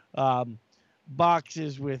fantastic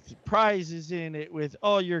boxes with prizes in it, with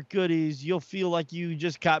all your goodies. You'll feel like you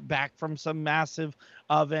just got back from some massive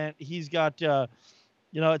event. He's got, it's a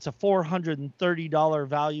 $430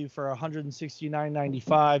 value for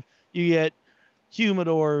 $169.95. You get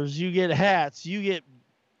humidors, you get hats, you get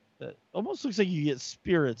almost looks like you get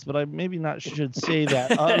spirits, but I maybe not should say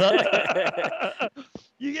that.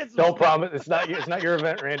 You get don't promise. It's not your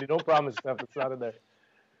event, Randy. Don't promise stuff that's not in there.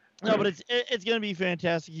 No, but it's going to be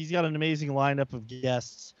fantastic. He's got an amazing lineup of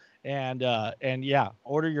guests, and yeah,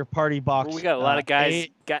 order your party box. Well, we got a lot of guys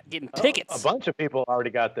getting tickets. A bunch of people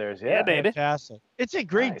already got theirs. Yeah, baby. Fantastic. It's a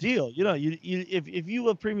great deal. You know, if you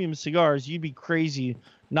love premium cigars, you'd be crazy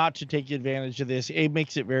not to take advantage of this. It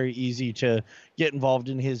makes it very easy to get involved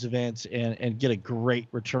in his events and get a great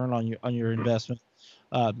return on your investment.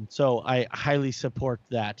 So I highly support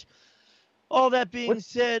that. All that being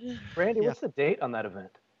said, Randy, what's the date on that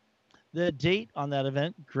event? The date on that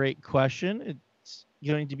event, great question. It's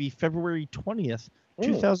going to be February 20th,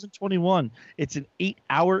 2021. It's an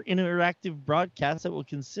 8-hour interactive broadcast that will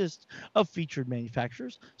consist of featured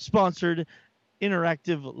manufacturers, sponsored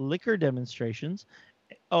interactive liquor demonstrations.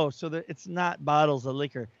 Oh, so it's not bottles of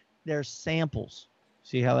liquor. They're samples.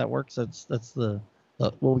 See how that works? That's the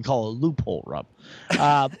what we call a loophole, Rob.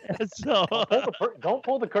 So don't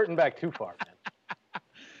pull the curtain back too far, man.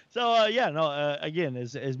 So again,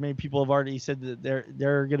 as many people have already said that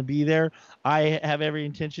they're going to be there. I have every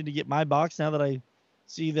intention to get my box now that I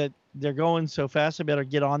see that they're going so fast. I better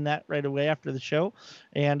get on that right away after the show,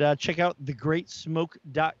 and check out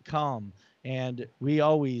thegreatsmoke.com. And we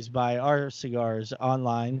always buy our cigars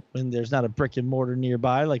online when there's not a brick and mortar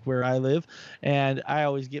nearby, like where I live. And I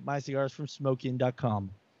always get my cigars from smokein.com.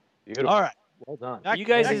 Beautiful. All right. Well done. You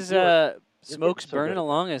guys' smoke's burning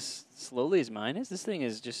along as slowly as mine is. This thing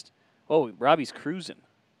is just, Robbie's cruising.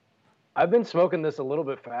 I've been smoking this a little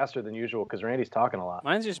bit faster than usual because Randy's talking a lot.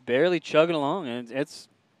 Mine's just barely chugging along, and it's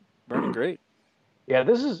burning great. Yeah,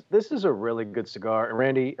 this is a really good cigar. And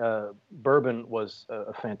Randy, bourbon was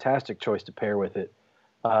a fantastic choice to pair with it.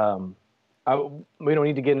 We don't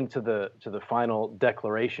need to get into the final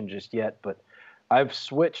declaration just yet, but I've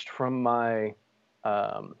switched from my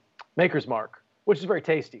Maker's Mark, which is very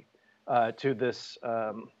tasty, to this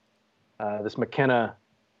this McKenna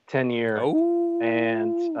 10-year. Oh.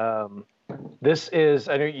 And this is,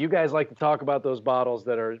 I know you guys like to talk about those bottles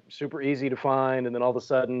that are super easy to find, and then all of a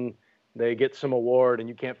sudden they get some award and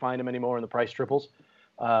you can't find them anymore and the price triples.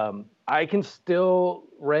 I can still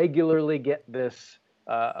regularly get this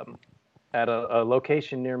at a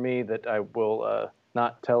location near me that I will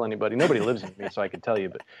not tell anybody. Nobody lives near me, so I can tell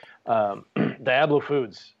you. But Diablo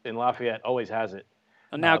Foods in Lafayette always has it.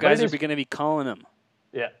 And now guys are going to be calling them.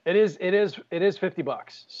 Yeah, it is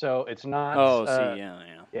 $50. So it's not. Oh, yeah.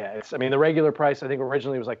 Yeah, it's. I mean, the regular price I think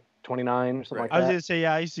originally was like $29 or something like that. I was going to say,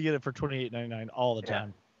 I used to get it for $28.99 all the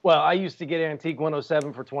time. Well, I used to get Antique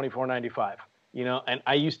 107 for $24.95, and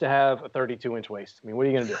I used to have a 32-inch waist. I mean, what are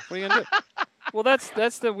you going to do? What are you going to do? Well,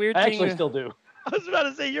 that's the weird thing. I actually still do. I was about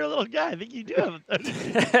to say, you're a little guy. I think you do have a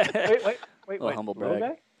 32. Wait. Humble little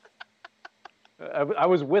brag. Guy? I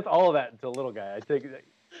was with all of that until little guy. I think.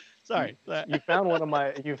 Sorry. You found one of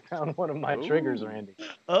my triggers, Randy.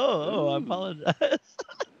 Oh, I apologize. Don't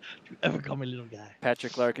you ever call me little guy.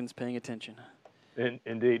 Patrick Larkin's paying attention.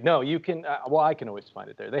 Indeed. No, you can. I can always find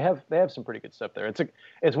it there. They have some pretty good stuff there.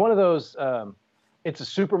 It's one of those. It's a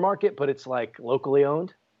supermarket, but it's like locally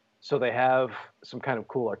owned, so they have some kind of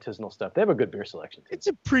cool artisanal stuff. They have a good beer selection too. It's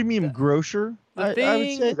a premium grocer. I would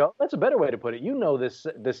say. That's a better way to put it. You know this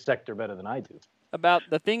sector better than I do.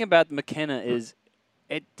 The thing about McKenna is,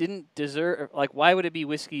 it didn't deserve. Like, why would it be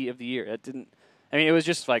whiskey of the year? It didn't. I mean, it was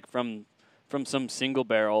just like from some single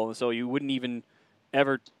barrel, so you wouldn't even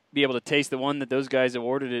ever be able to taste the one that those guys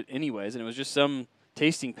awarded it anyways, and it was just some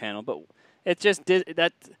tasting panel. But it just did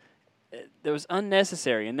that. It was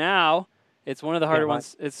unnecessary, and now it's one of the harder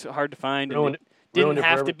ones. It's hard to find, and it didn't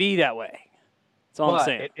have to be that way. That's all I'm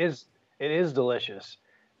saying. It is delicious,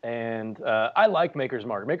 and I like Maker's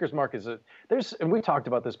Mark. Maker's Mark is and we talked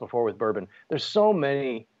about this before with bourbon. There's so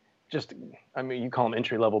many. You call them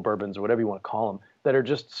entry-level bourbons or whatever you want to call them, that are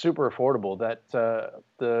just super affordable. That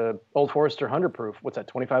the Old Forester 100 proof, what's that,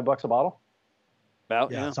 $25 a bottle?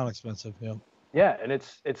 Yeah, it's not expensive. Yeah. Yeah, and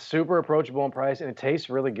it's super approachable in price, and it tastes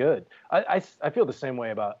really good. I feel the same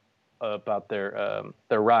way about their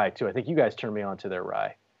rye too. I think you guys turned me on to their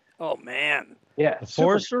rye. Oh man. Yeah, the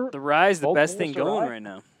Forester. The rye is the best thing going right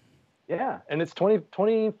now. Yeah, and it's 25,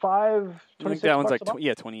 I think that one's like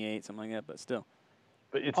 28, something like that, but still.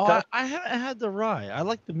 But it's tough. I haven't had the rye. I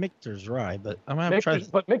like the Michter's rye, but I'm gonna have to try.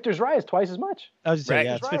 But Michter's rye is twice as much. I was just saying,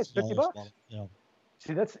 it's $50. Yeah.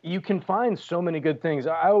 See, you can find so many good things.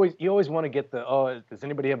 You always want to get does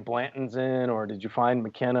anybody have Blanton's in, or did you find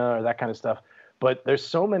McKenna or that kind of stuff? But there's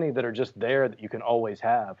so many that are just there that you can always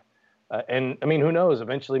have. And I mean, who knows?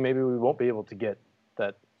 Eventually, maybe we won't be able to get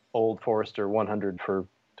that Old Forester 100 for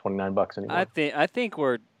 $29 anymore. I think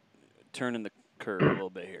we're turning the curve a little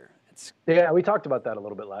bit here. Yeah, we talked about that a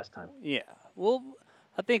little bit last time. Yeah, well,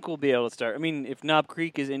 I think we'll be able to start. I mean, if Knob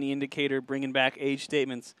Creek is any indicator, bringing back age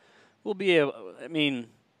statements, we'll be able. I mean,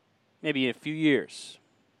 maybe in a few years,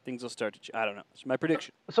 things will start to. I don't know. It's my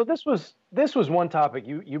prediction. So this was one topic.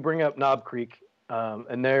 You bring up Knob Creek,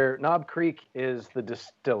 and Knob Creek is the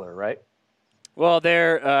distiller, right? Well,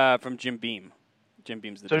 they're from Jim Beam. Jim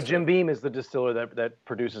Beam's the distiller. Jim Beam is the distiller that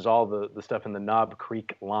produces all the stuff in the Knob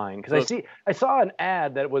Creek line. Because I saw an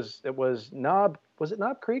ad that was Knob. Was it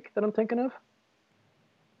Knob Creek that I'm thinking of?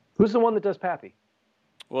 Who's the one that does Pappy?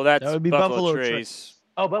 Well, that would be Buffalo Trace.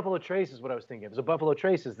 Oh, Buffalo Trace is what I was thinking of. So Buffalo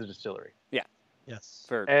Trace is the distillery. Yeah. Yes.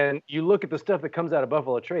 And you look at the stuff that comes out of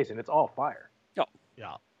Buffalo Trace, and it's all fire. Oh.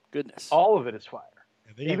 Yeah. Goodness. All of it is fire.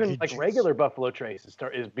 Yeah, even like regular Buffalo Trace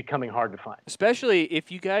is becoming hard to find. Especially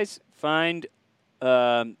if you guys find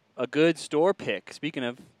a good store pick. Speaking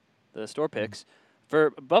of the store picks,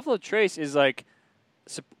 for Buffalo Trace is like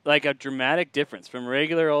a dramatic difference from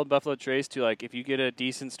regular old Buffalo Trace to like if you get a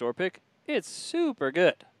decent store pick, it's super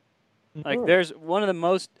good. Mm-hmm. Like there's one of the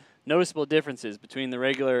most noticeable differences between the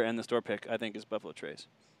regular and the store pick, I think, is Buffalo Trace.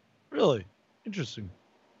 Really interesting.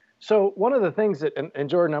 So one of the things that, and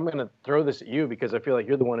Jordan, I'm going to throw this at you because I feel like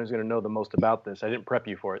you're the one who's going to know the most about this. I didn't prep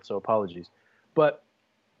you for it, so apologies. But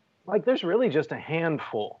like, there's really just a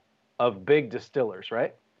handful of big distillers,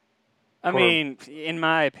 right? I mean, in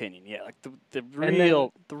my opinion, yeah, like the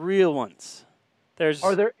real ones.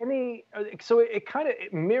 Are there any? So it kind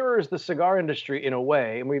of mirrors the cigar industry in a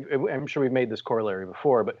way, and I'm sure we've made this corollary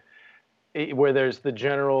before, but where there's the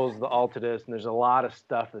Generals, the Altadis, and there's a lot of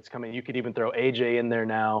stuff that's coming. You could even throw AJ in there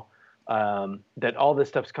now. That all this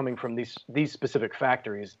stuff's coming from these specific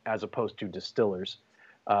factories as opposed to distillers.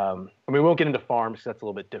 I mean, we won't get into farms because that's a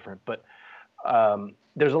little bit different, but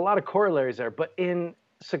there's a lot of corollaries there. But in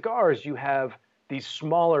cigars, you have these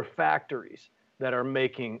smaller factories that are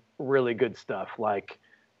making really good stuff, like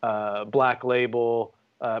Black Label,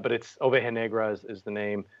 but it's Oveja Negra is the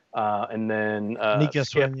name. And then Nika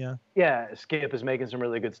Skip, Sueña. Yeah, Skip is making some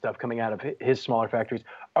really good stuff coming out of his smaller factories.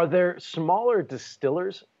 Are there smaller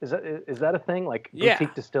distillers? Is that a thing? Like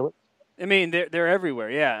boutique distillers? I mean, they're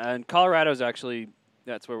everywhere. Yeah, and Colorado's actually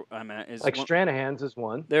that's where I'm at. Is like Stranahan's is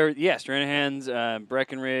one. Stranahan's,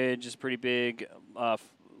 Breckenridge is pretty big.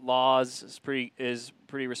 Laws is pretty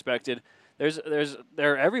respected.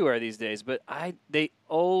 They're everywhere these days, but they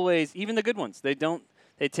always, even the good ones, they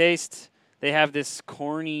have this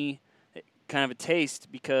corny kind of a taste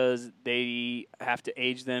because they have to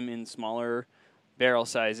age them in smaller barrel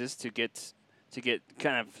sizes to get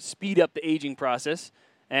kind of speed up the aging process,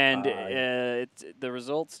 and the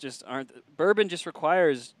results just aren't. Bourbon just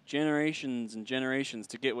requires generations and generations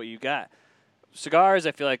to get what you got. Cigars,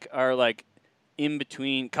 I feel like, are like in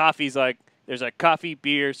between. Coffee's like there's like coffee,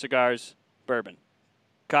 beer, cigars, bourbon.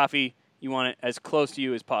 Coffee, you want it as close to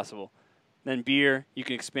you as possible. Then beer, you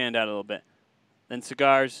can expand out a little bit. Then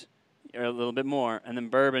cigars are a little bit more. And then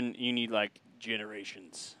bourbon, you need like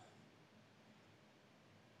generations.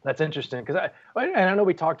 That's interesting because I know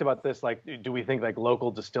we talked about this. Like, do we think like local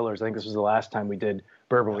distillers? I think this was the last time we did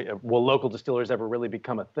bourbon. Will local distillers ever really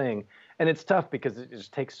become a thing? And it's tough because it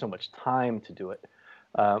just takes so much time to do it.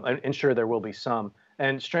 And sure, there will be some.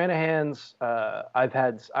 And Stranahan's,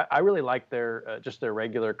 I really like their just their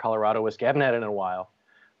regular Colorado whiskey. I haven't had it in a while.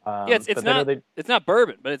 It's not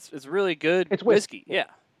bourbon, but it's really good. It's whiskey. Yeah.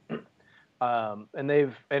 And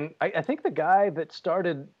I think the guy that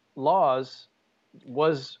started Laws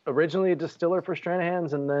was originally a distiller for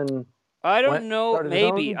Stranahan's, and then I don't know.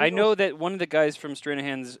 Maybe I know that one of the guys from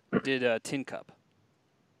Stranahan's did Tin Cup.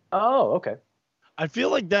 Oh, okay. I feel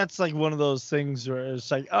like that's like one of those things where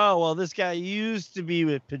it's like, oh, well, this guy used to be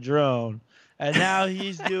with Padron, and now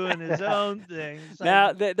he's doing his own thing.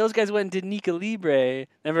 Now those guys went and did Nica Libre.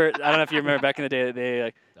 Remember, I don't know if you remember back in the day, they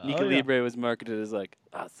like Nica Libre was marketed as like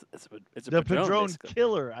it's a Padron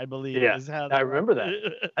killer, I believe. Yeah, is how I remember that.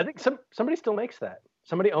 I think somebody still makes that.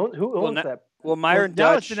 Somebody owns that. Well, Myron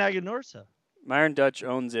Dutch. Now it's in Aganorsa. Myron Dutch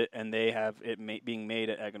owns it, and they have it being made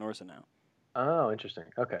at Aganorsa now. Oh, interesting.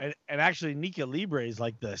 Okay. And actually, Nica Libre is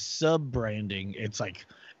like the sub branding. It's like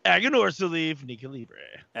Aganor Salif, Nica Libre,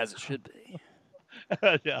 as it should be.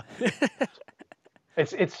 Yeah.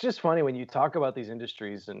 It's just funny when you talk about these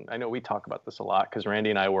industries, and I know we talk about this a lot because Randy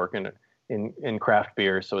and I work in craft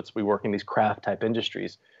beer, so we work in these craft type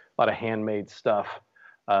industries, a lot of handmade stuff.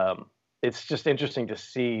 It's just interesting to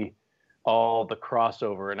see all the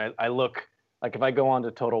crossover, and I look like if I go on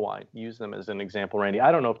to Total Wine, use them as an example, Randy.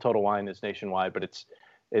 I don't know if Total Wine is nationwide, but it's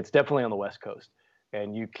definitely on the West Coast,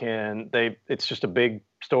 and it's just a big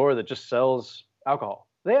store that just sells alcohol.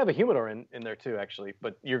 They have a humidor in there too, actually,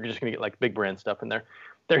 but you're just gonna get like big brand stuff in there.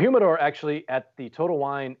 Their humidor actually at the Total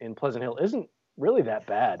Wine in Pleasant Hill isn't really that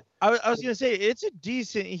bad. I was gonna say it's a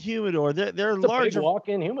decent humidor. They're it's larger. A big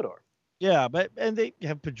walk-in humidor. Yeah, and they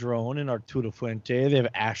have Padron and Arturo Fuente. They have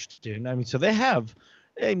Ashton. I mean, so they have,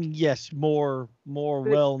 I mean, yes, more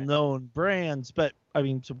well-known brands, but I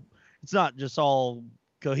mean, so it's not just all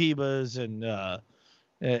Cohibas and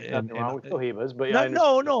nothing wrong with Cohibas, but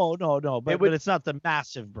no. But it's not the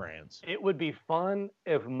massive brands. It would be fun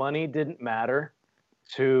if money didn't matter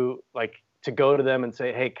to go to them and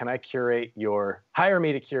say, hey, can I hire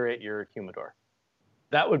me to curate your humidor?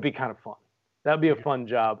 That would be kind of fun. That'd be a fun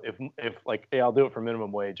job if like, hey, I'll do it for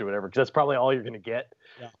minimum wage or whatever, because that's probably all you're going to get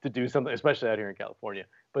to do something, especially out here in California.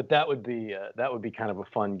 But that would be kind of a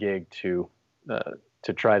fun gig to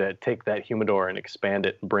try to take that humidor and expand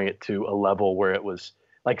it and bring it to a level where it was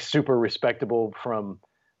like super respectable from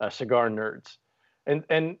cigar nerds. And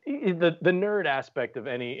the nerd aspect of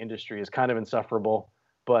any industry is kind of insufferable,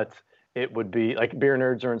 but it would be like beer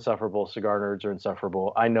nerds are insufferable, cigar nerds are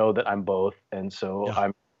insufferable. I know that I'm both, and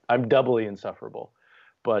so I'm doubly insufferable.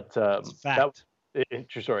 But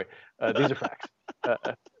true story. These are facts.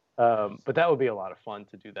 But that would be a lot of fun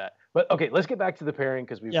to do that. But okay, let's get back to the pairing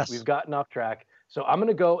because we've gotten off track. So I'm going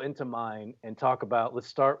to go into mine and talk about. Let's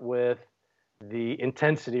start with the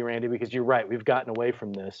intensity, Randy, because you're right. We've gotten away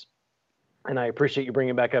from this, and I appreciate you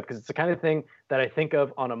bringing it back up because it's the kind of thing that I think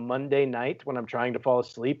of on a Monday night when I'm trying to fall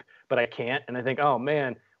asleep, but I can't, and I think, oh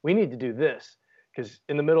man, we need to do this because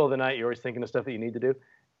in the middle of the night you're always thinking of stuff that you need to do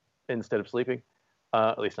instead of sleeping.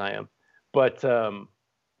 At least I am. But I'm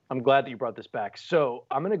glad that you brought this back. So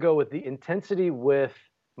I'm going to go with the intensity with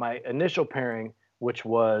my initial pairing, which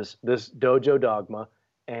was this Dojo Dogma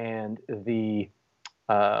and the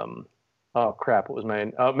what was my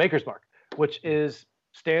Maker's Mark, which is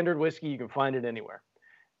standard whiskey. You can find it anywhere.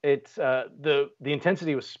 It's the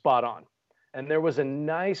intensity was spot on, and there was a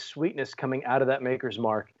nice sweetness coming out of that Maker's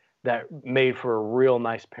Mark that made for a real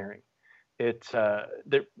nice pairing.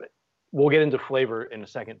 We'll get into flavor in a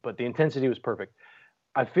second, but the intensity was perfect.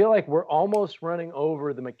 I feel like we're almost running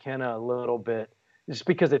over the McKenna a little bit just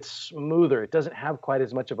because it's smoother. It doesn't have quite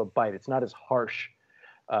as much of a bite. It's not as harsh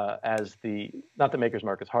as not that Maker's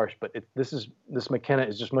Mark is harsh, but this McKenna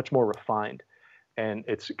is just much more refined, and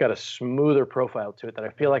it's got a smoother profile to it that I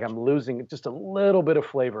feel like I'm losing just a little bit of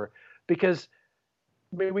flavor because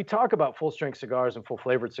we talk about full strength cigars and full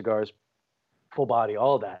flavored cigars, full body,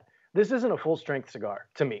 all of that. This isn't a full strength cigar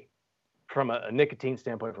to me from a nicotine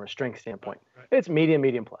standpoint, from a strength standpoint. Right. It's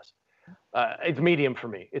medium plus. It's medium for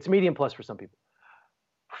me. It's medium plus for some people.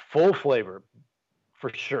 Full flavor, for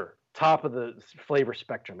sure. Top of the flavor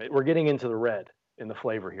spectrum. We're getting into the red in the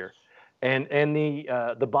flavor here, and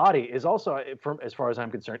the body is also, from as far as I'm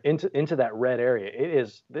concerned, into that red area.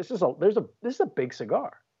 This is a big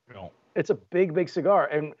cigar. No. It's a big cigar,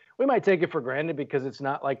 and we might take it for granted because it's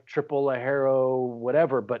not like triple Lajero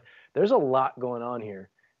whatever, but there's a lot going on here,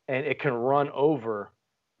 and it can run over.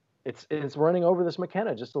 It's running over this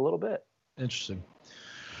McKenna just a little bit. Interesting.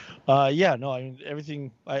 I mean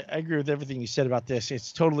everything. I agree with everything you said about this.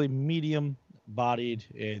 It's totally medium bodied.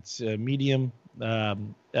 It's medium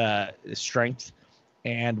strength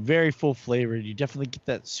and very full flavored. You definitely get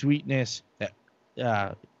that sweetness, that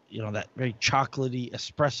that very chocolatey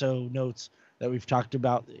espresso notes that we've talked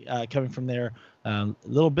about coming from there. A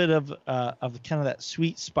little bit of kind of that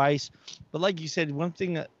sweet spice, but like you said, one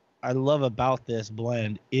thing that I love about this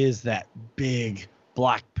blend is that big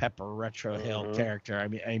black pepper retrohale character. I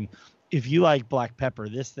mean, if you like black pepper,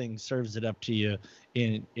 this thing serves it up to you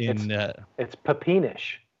it's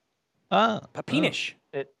papinish. Papinish.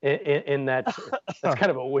 In that's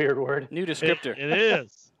kind of a weird word. New descriptor. It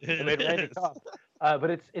is. It made Randy cough.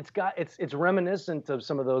 But it's reminiscent of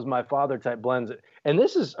some of those My Father type blends. And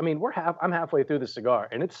this is, I mean, I'm halfway through the cigar,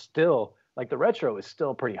 and it's still like the retro is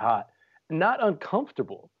still pretty hot, not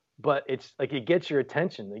uncomfortable, but it's like it gets your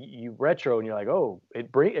attention. You retro, and you're like, oh,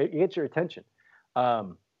 it gets your attention.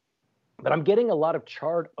 But I'm getting a lot of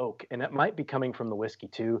charred oak, and it might be coming from the whiskey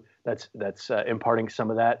too. That's imparting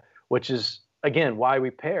some of that. which is again why we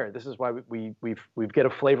pair. This is why we get a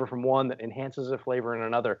flavor from one that enhances a flavor in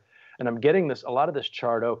another. And I'm getting a lot of this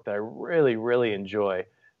charred oak that I really, really enjoy.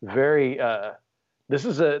 Very, this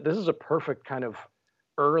is a perfect kind of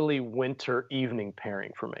early winter evening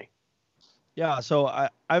pairing for me. Yeah, so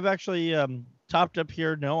I've actually topped up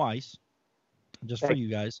here, no ice, just for you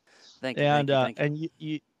guys. Thank you. And thank you. and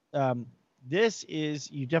you this is,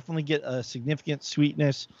 you definitely get a significant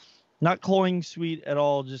sweetness, not cloying sweet at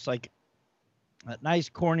all, just like a nice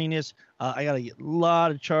corniness. I got a lot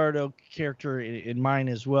of charred oak character in mine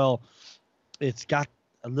as well. It's got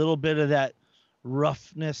a little bit of that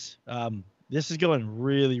roughness. This is going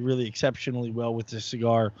really, really exceptionally well with this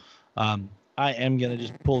cigar. I am gonna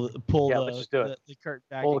just pull the curtain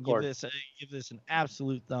back and give this an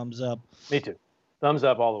absolute thumbs up. Me too. Thumbs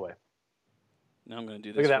up all the way. Now I'm gonna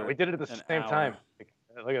do this. Look at that. We did it at the same time.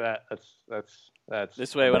 Look at that. That's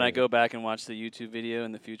this way. When I go back and watch the YouTube video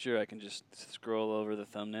in the future, I can just scroll over the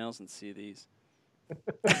thumbnails and see these.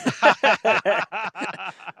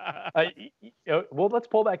 Well, let's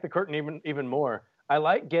pull back the curtain even more. I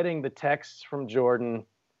like getting the texts from Jordan.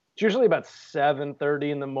 It's usually about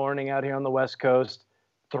 7:30 in the morning out here on the West Coast.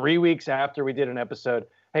 3 weeks after we did an episode.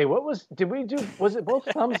 Hey, was it both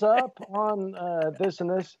thumbs up on this and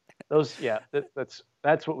this?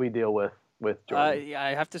 That's what we deal with Jordan.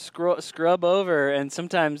 I have to scrub over, and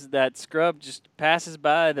sometimes that scrub just passes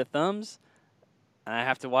by the thumbs, and I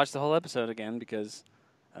have to watch the whole episode again because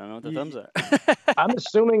I don't know what the thumbs are. I'm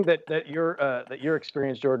assuming that your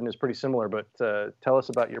experience, Jordan, is pretty similar, but tell us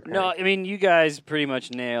about your pairing. No, I mean, you guys pretty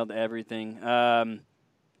much nailed everything.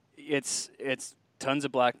 It's tons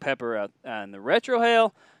of black pepper out in the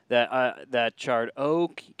retrohale. That charred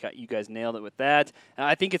oak, you guys nailed it with that. And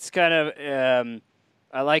I think it's kind of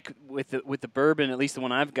I like with the bourbon, at least the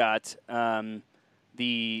one I've got.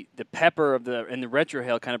 The pepper and the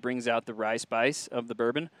retrohale kind of brings out the rye spice of the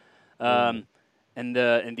bourbon. And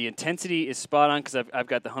the intensity is spot on because I've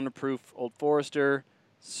got the 100 proof Old Forester,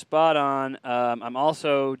 spot on. I'm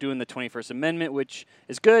also doing the 21st Amendment, which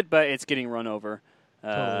is good, but it's getting run over.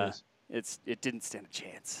 Totally is. It didn't stand a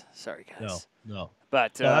chance. Sorry, guys. No.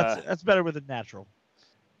 But that's better with a natural.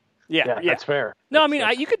 Yeah, that's fair. No, I mean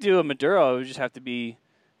you could do a Maduro. It would just have to be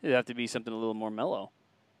something a little more mellow.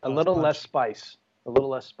 A little less spice. But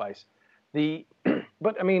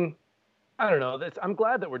I mean, I don't know. I'm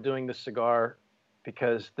glad that we're doing this cigar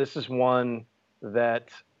because this is one that,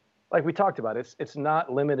 like we talked about, it's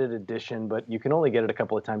not limited edition, but you can only get it a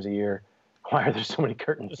couple of times a year. Why are there so many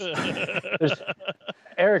curtains?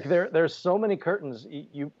 Eric, there's so many curtains.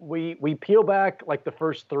 We peel back like the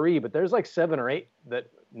first 3, but there's like 7 or 8 that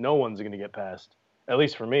no one's going to get past. At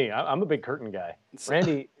least for me, I'm a big curtain guy.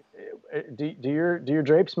 Randy, do your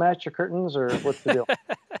drapes match your curtains, or what's the deal?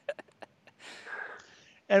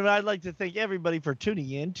 And I'd like to thank everybody for tuning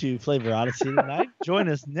in to Flavor Odyssey tonight. Join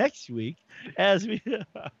us next week as we.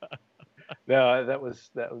 No,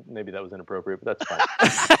 maybe that was inappropriate, but that's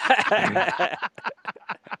fine.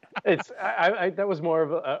 That was more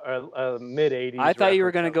of a mid '80s. I thought you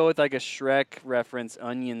were gonna go with like a Shrek reference.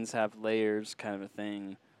 Onions have layers, kind of a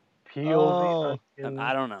thing. Peel the onion.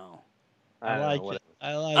 I don't know. I like it.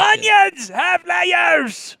 Onions have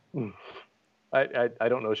layers. I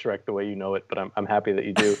don't know Shrek the way you know it, but I'm happy that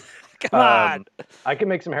you do. Come on. I can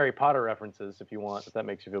make some Harry Potter references if you want, if that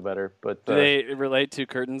makes you feel better. But do they relate to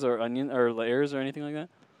curtains or onion or layers or anything like that?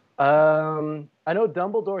 I know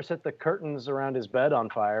Dumbledore set the curtains around his bed on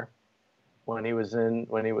fire when he was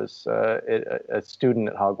a student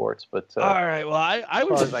at Hogwarts. But all right, well, I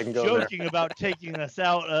was joking about taking us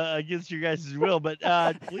out against your guys' will, but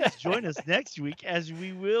please join us next week as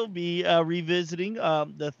we will be revisiting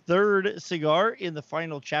the 3rd cigar in the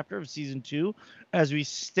final chapter of season 2. As we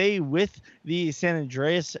stay with the San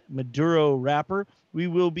Andrés Maduro wrapper, we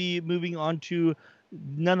will be moving on to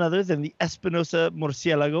none other than the Espinosa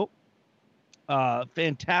Murcielago.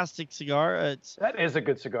 Fantastic cigar. That is a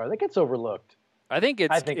good cigar. That gets overlooked. I think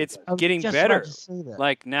it's getting better.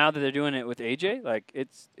 Like now that they're doing it with AJ, like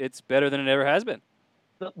it's better than it ever has been.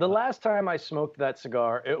 The last time I smoked that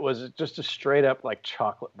cigar, it was just a straight up like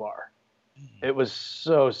chocolate bar. It was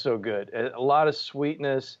so good. A lot of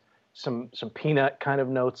sweetness, some peanut kind of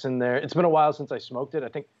notes in there. It's been a while since I smoked it. I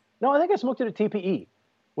think I smoked it at TPE,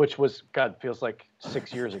 which was, feels like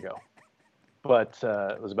 6 years ago. But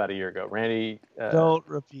it was about a year ago. Randy. Don't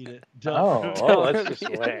repeat it. Let's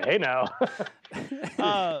just wait. Hey, now.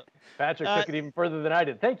 Patrick took it even further than I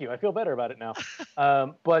did. Thank you. I feel better about it now.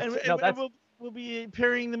 We'll be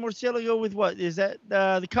pairing the Murcielago with what? Is that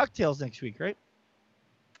the cocktails next week, right?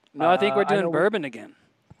 No, I think we're doing bourbon again.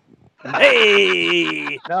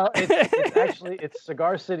 Hey! No, it's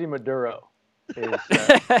Cigar City Maduro.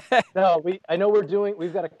 I know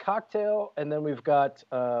we've got a cocktail and then we've got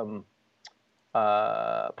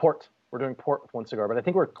port. We're doing port with one cigar, but I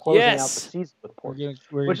think we're closing out the season with port,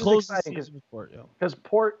 which is exciting because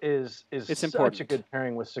port is such a good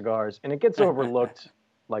pairing with cigars, and it gets overlooked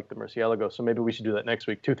like the Murciélago. So maybe we should do that next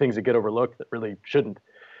week. Two things that get overlooked that really shouldn't.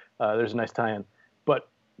 There's a nice tie-in, but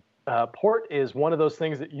port is one of those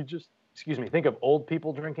things that you just think of old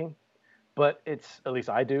people drinking, but it's, at least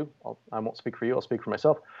I do. I won't speak for you. I'll speak for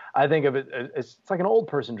myself. I think of it as it's like an old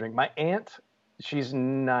person drink. My aunt, she's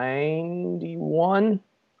 91.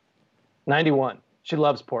 She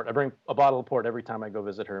loves port. I bring a bottle of port every time I go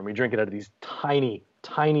visit her, and we drink it out of these tiny,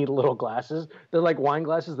 tiny little glasses. They're like wine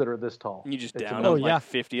glasses that are this tall. You just down them, like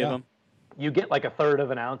 50 of them. You get like a third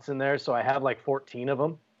of an ounce in there, so I have like 14 of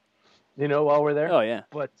them, while we're there. Oh, yeah.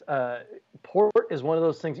 But port is one of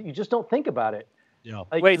those things that you just don't think about it. Yeah.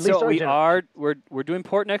 Like, wait, so we're doing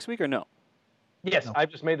port next week or no? Yes, no.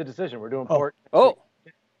 I've just made the decision. We're doing port. Oh.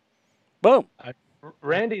 Boom.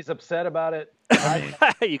 Randy's upset about it.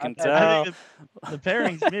 You can tell. I think the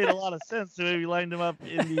pairings made a lot of sense the way we lined them up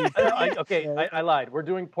in the. I lied. We're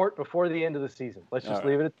doing port before the end of the season. Let's just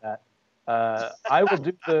leave it at that.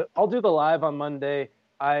 I'll do the live on Monday.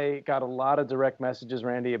 I got a lot of direct messages,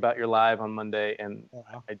 Randy, about your live on Monday, and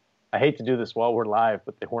I hate to do this while we're live,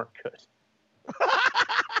 but they weren't good.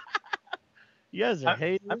 You guys are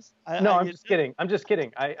haters. I'm just kidding.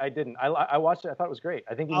 I didn't. I watched it. I thought it was great.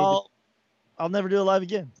 I think I'll never do it live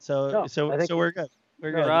again. So we're good.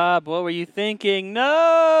 We're good. Rob, what were you thinking?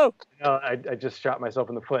 No, I just shot myself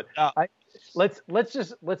in the foot. Let's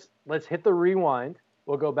hit the rewind.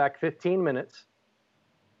 We'll go back 15 minutes,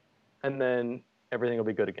 and then everything will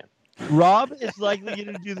be good again. Rob is likely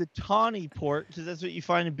going to do the tawny port because that's what you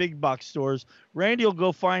find in big box stores. Randy will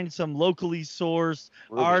go find some locally sourced,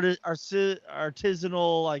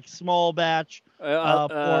 artisanal, like small batch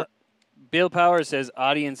port. Bill Power says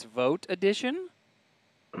audience vote edition.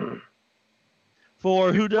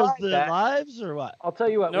 For who does the lives or what? I'll tell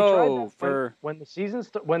you what. No, we tried when the season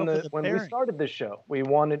when we started this show, we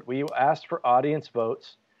asked for audience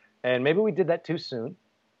votes, and maybe we did that too soon.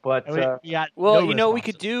 But we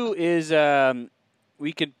could do is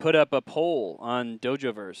we could put up a poll on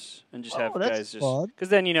Dojoverse and just have guys just because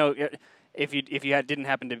then if you didn't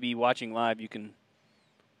happen to be watching live,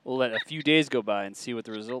 we'll let a few days go by and see what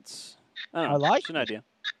the results. I like it's an idea.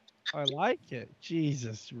 I like it.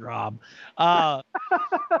 Jesus, Rob.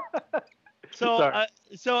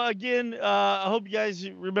 So again, I hope you guys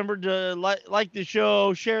remember to like the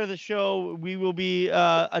show, share the show. We will be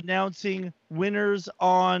announcing winners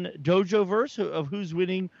on Dojoverse of who's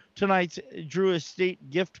winning tonight's Drew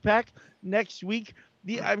Estate gift pack next week.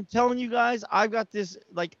 I'm telling you guys, I've got this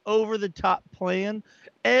like over the top plan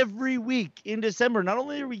every week in December. Not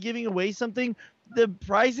only are we giving away something, the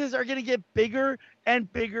prizes are going to get bigger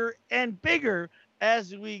and bigger and bigger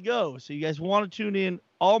as we go. So you guys want to tune in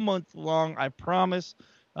all month long. I promise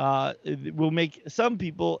it will make some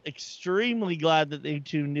people extremely glad that they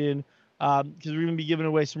tuned in because we're going to be giving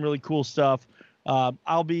away some really cool stuff.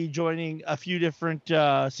 I'll be joining a few different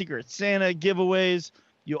Secret Santa giveaways.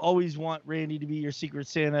 You always want Randy to be your Secret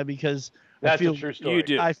Santa because that's a true story. You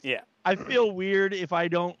do. I feel weird if I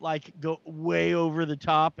don't like go way over the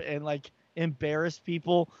top and like embarrass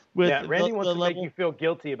people with Randy wants to make you feel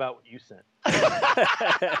guilty about what you sent.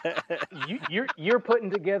 you're putting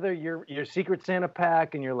together your Secret Santa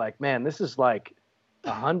pack and you're like, man, this is like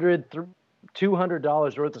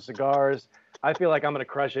 $100-$200 worth of cigars. I feel like I'm gonna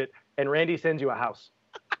crush it, and Randy sends you a house.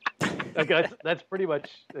 Like that's pretty much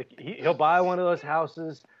like he'll buy one of those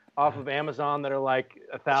houses off of Amazon that are like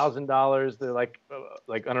 $1,000. They're like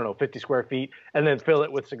I don't know, 50 square feet, and then fill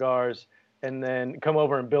it with cigars, and then come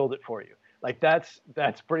over and build it for you. Like that's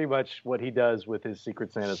pretty much what he does with his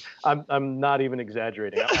Secret Santas. I'm not even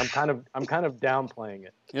exaggerating. I'm kind of downplaying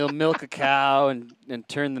it. He'll milk a cow and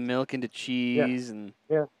turn the milk into cheese and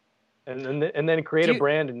then create a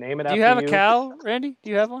brand and name it after you. Do you have a cow, Randy? Do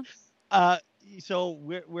you have one? So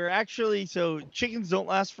we're actually chickens don't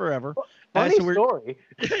last forever. Funny story.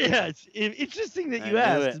 Yeah, it's interesting that you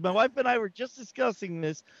asked. 'Cause my wife and I were just discussing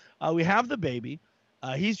this. We have the baby.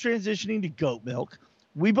 He's transitioning to goat milk.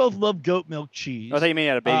 We both love goat milk cheese. I thought you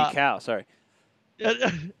meant a baby cow. Sorry.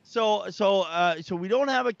 So we don't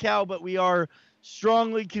have a cow, but we are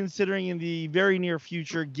strongly considering in the very near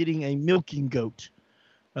future getting a milking goat.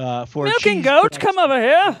 For milking goat, come over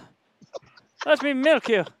here. Let me milk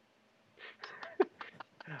you.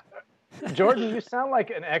 Jordan, you sound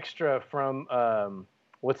like an extra from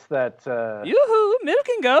what's that? Yoo-hoo,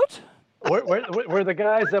 milking goat. where the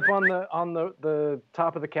guys up on the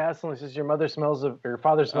top of the castle and says your father smells of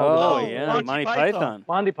yeah, Monty Python.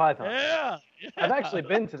 Monty Python. Yeah. I've actually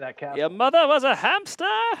been to that castle. Your mother was a hamster.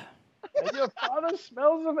 And your father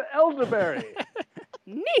smells of elderberry.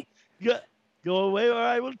 Go away or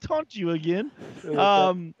I will taunt you again.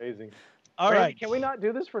 Amazing. All right. Can we not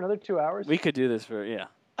do this for another 2 hours? We could do this for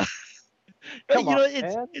Come on,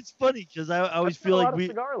 it's funny because I always feel like we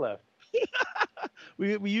cigar left.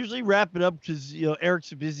 we usually wrap it up because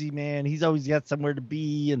Eric's a busy man. He's always got somewhere to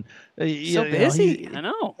be and busy. I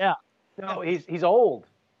know. Yeah. No, he's old.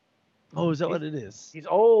 Oh, is that what it is? He's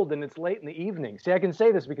old and it's late in the evening. See, I can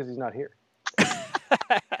say this because he's not here.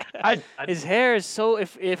 His hair is so.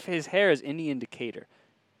 If his hair is any indicator,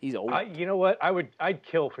 he's old. You know what? I'd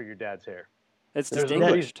kill for your dad's hair. It's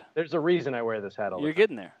distinguished. There's a reason I wear this hat all the time. You're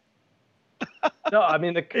getting there. No, I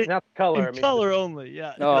mean not the color. I mean color only.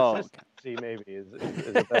 Yeah. Oh, see, maybe is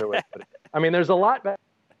a better way to put it. I mean, there's a lot back.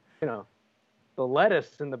 The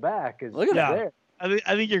lettuce in the back is there. I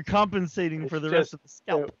think you're compensating for the rest of the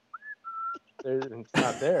scalp. It's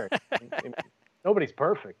not there. Nobody's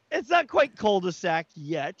perfect. It's not quite cul-de-sac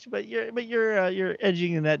yet, but you're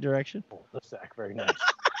edging in that direction. Cul-de-sac, very nice.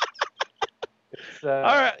 All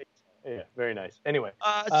right. Yeah, very nice. Anyway,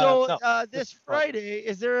 this Friday,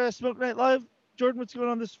 is there a Smoke Night Live? Jordan, what's going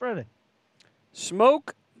on this Friday?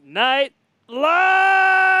 Smoke Night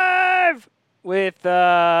Live with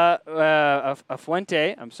a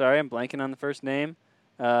Fuente. I'm sorry, I'm blanking on the first name.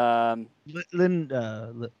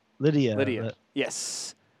 Lydia.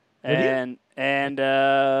 Yes. Lydia? And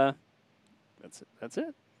that's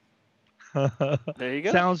it. There you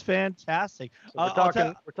go. Sounds fantastic. So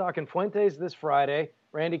we're talking Fuentes this Friday.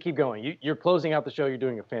 Randy, keep going. You're closing out the show. You're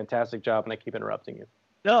doing a fantastic job, and I keep interrupting you.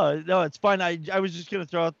 No, it's fine. I was just gonna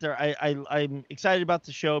throw out there. I'm excited about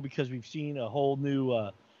the show because we've seen a whole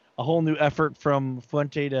new effort from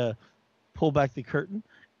Fuente to pull back the curtain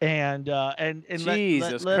and jeez,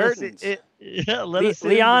 those curtains. Let us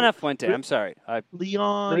Liana Fuente. I'm sorry.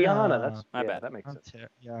 Liana. That's my bad. That makes sense.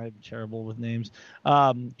 I'm terrible with names.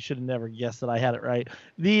 Should have never guessed that I had it right.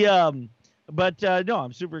 But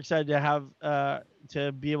I'm super excited to have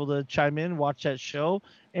to be able to chime in, watch that show,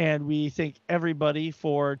 and we thank everybody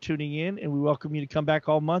for tuning in, and we welcome you to come back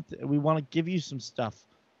all month. We want to give you some stuff,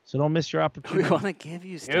 so don't miss your opportunity. We want to give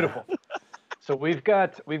you stuff. Beautiful. So we've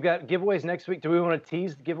got giveaways next week. Do we want to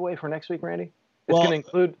tease the giveaway for next week, Randy? It's going to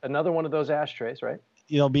include another one of those ashtrays, right?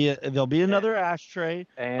 There'll be another ashtray,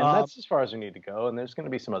 and that's as far as we need to go. And there's going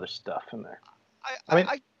to be some other stuff in there.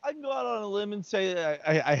 I can go out on a limb and say that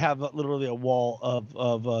I have literally a wall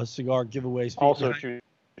of cigar giveaways. Also true.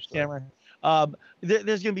 Camera.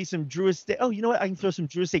 There's going to be some Drew Estate. Oh, you know what? I can throw some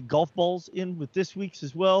Drew Estate golf balls in with this week's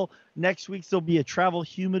as well. Next week's there'll be a travel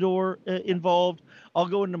humidor involved. I'll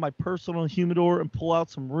go into my personal humidor and pull out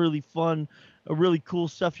some really fun, really cool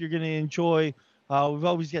stuff you're going to enjoy. We've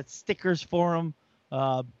always got stickers for them.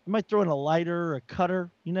 I might throw in a lighter or a cutter.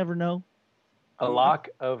 You never know. A lock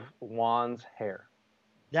of Juan's hair.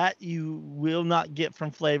 That you will not get from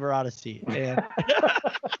Flavor Odyssey. And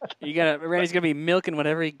Randy's gonna be milking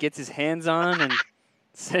whatever he gets his hands on and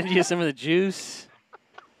send you some of the juice.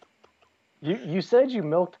 You said you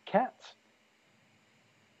milked cats.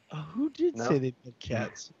 Who did say they milked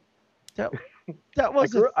cats? That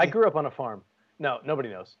wasn't. I grew up on a farm. No, nobody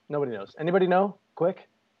knows. Nobody knows. Anybody know? Quick.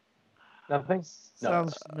 Nothing.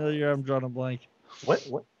 Sounds familiar. I'm drawing a blank.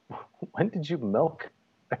 When did you milk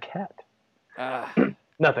a cat?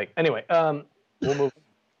 Nothing. Anyway, we'll move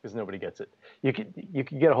because nobody gets it. You could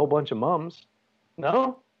get a whole bunch of mums.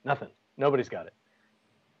 No, nothing. Nobody's got it.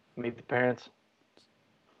 Meet the Parents.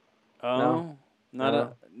 Oh, no?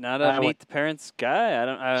 not a Meet the Parents guy.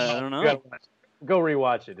 I don't know. Go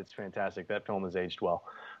rewatch it. It's fantastic. That film has aged well.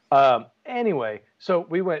 Anyway, so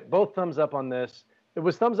we went both thumbs up on this. It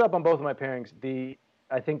was thumbs up on both of my pairings.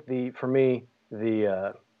 For me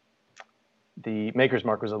the Maker's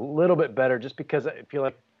Mark was a little bit better, just because I feel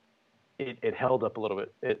like it held up a little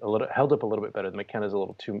bit. Held up a little bit better. The McKenna's a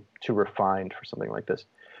little too refined for something like this.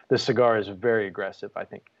 This cigar is very aggressive, I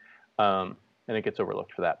think, and it gets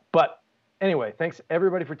overlooked for that. But anyway, thanks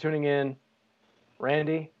everybody for tuning in.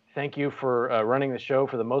 Randy, thank you for running the show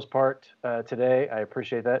for the most part today. I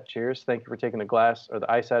appreciate that. Cheers. Thank you for taking the glass or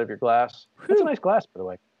the ice out of your glass. That's a nice glass, by the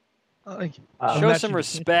way. Thank you. Show some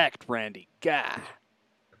respect, Randy. God.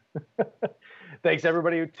 Thanks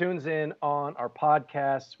everybody who tunes in on our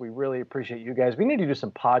podcasts. We really appreciate you guys. We need to do some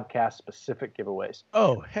podcast specific giveaways.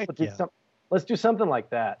 Oh, heck yeah. Let's do something like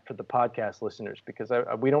that for the podcast listeners, because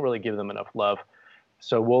we don't really give them enough love.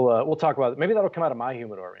 So we'll talk about it. Maybe that'll come out of my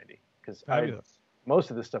humidor, Randy, because most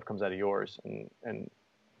of this stuff comes out of yours, and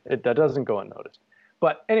That doesn't go unnoticed.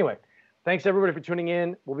 But anyway, thanks everybody for tuning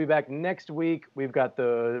in. We'll be back next week. We've got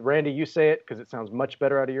Randy, you say it because it sounds much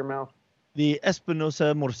better out of your mouth. The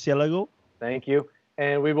Espinosa Murcielago. Thank you.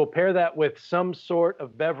 And we will pair that with some sort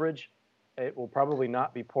of beverage. It will probably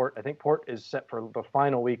not be port. I think port is set for the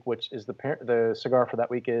final week, which is the cigar for that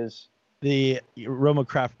week is? The Roma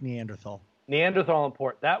Craft Neanderthal. Neanderthal and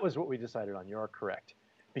port. That was what we decided on. You are correct.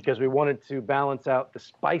 Because we wanted to balance out the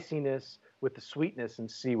spiciness with the sweetness and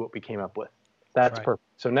see what we came up with. That's right. Perfect.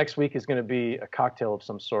 So next week is going to be a cocktail of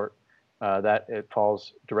some sort that it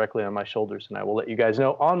falls directly on my shoulders, and I will let you guys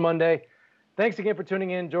know on Monday. Thanks again for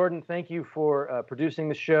tuning in. Jordan, thank you for producing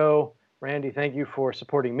the show. Randy, thank you for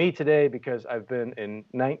supporting me today because I've been in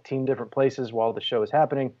 19 different places while the show is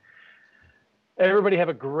happening. Everybody have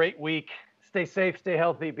a great week. Stay safe, stay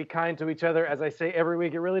healthy, be kind to each other. As I say every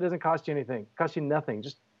week, it really doesn't cost you anything. It costs you nothing.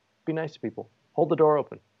 Just be nice to people. Hold the door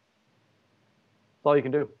open. That's all you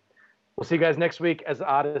can do. We'll see you guys next week as the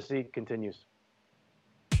Odyssey continues.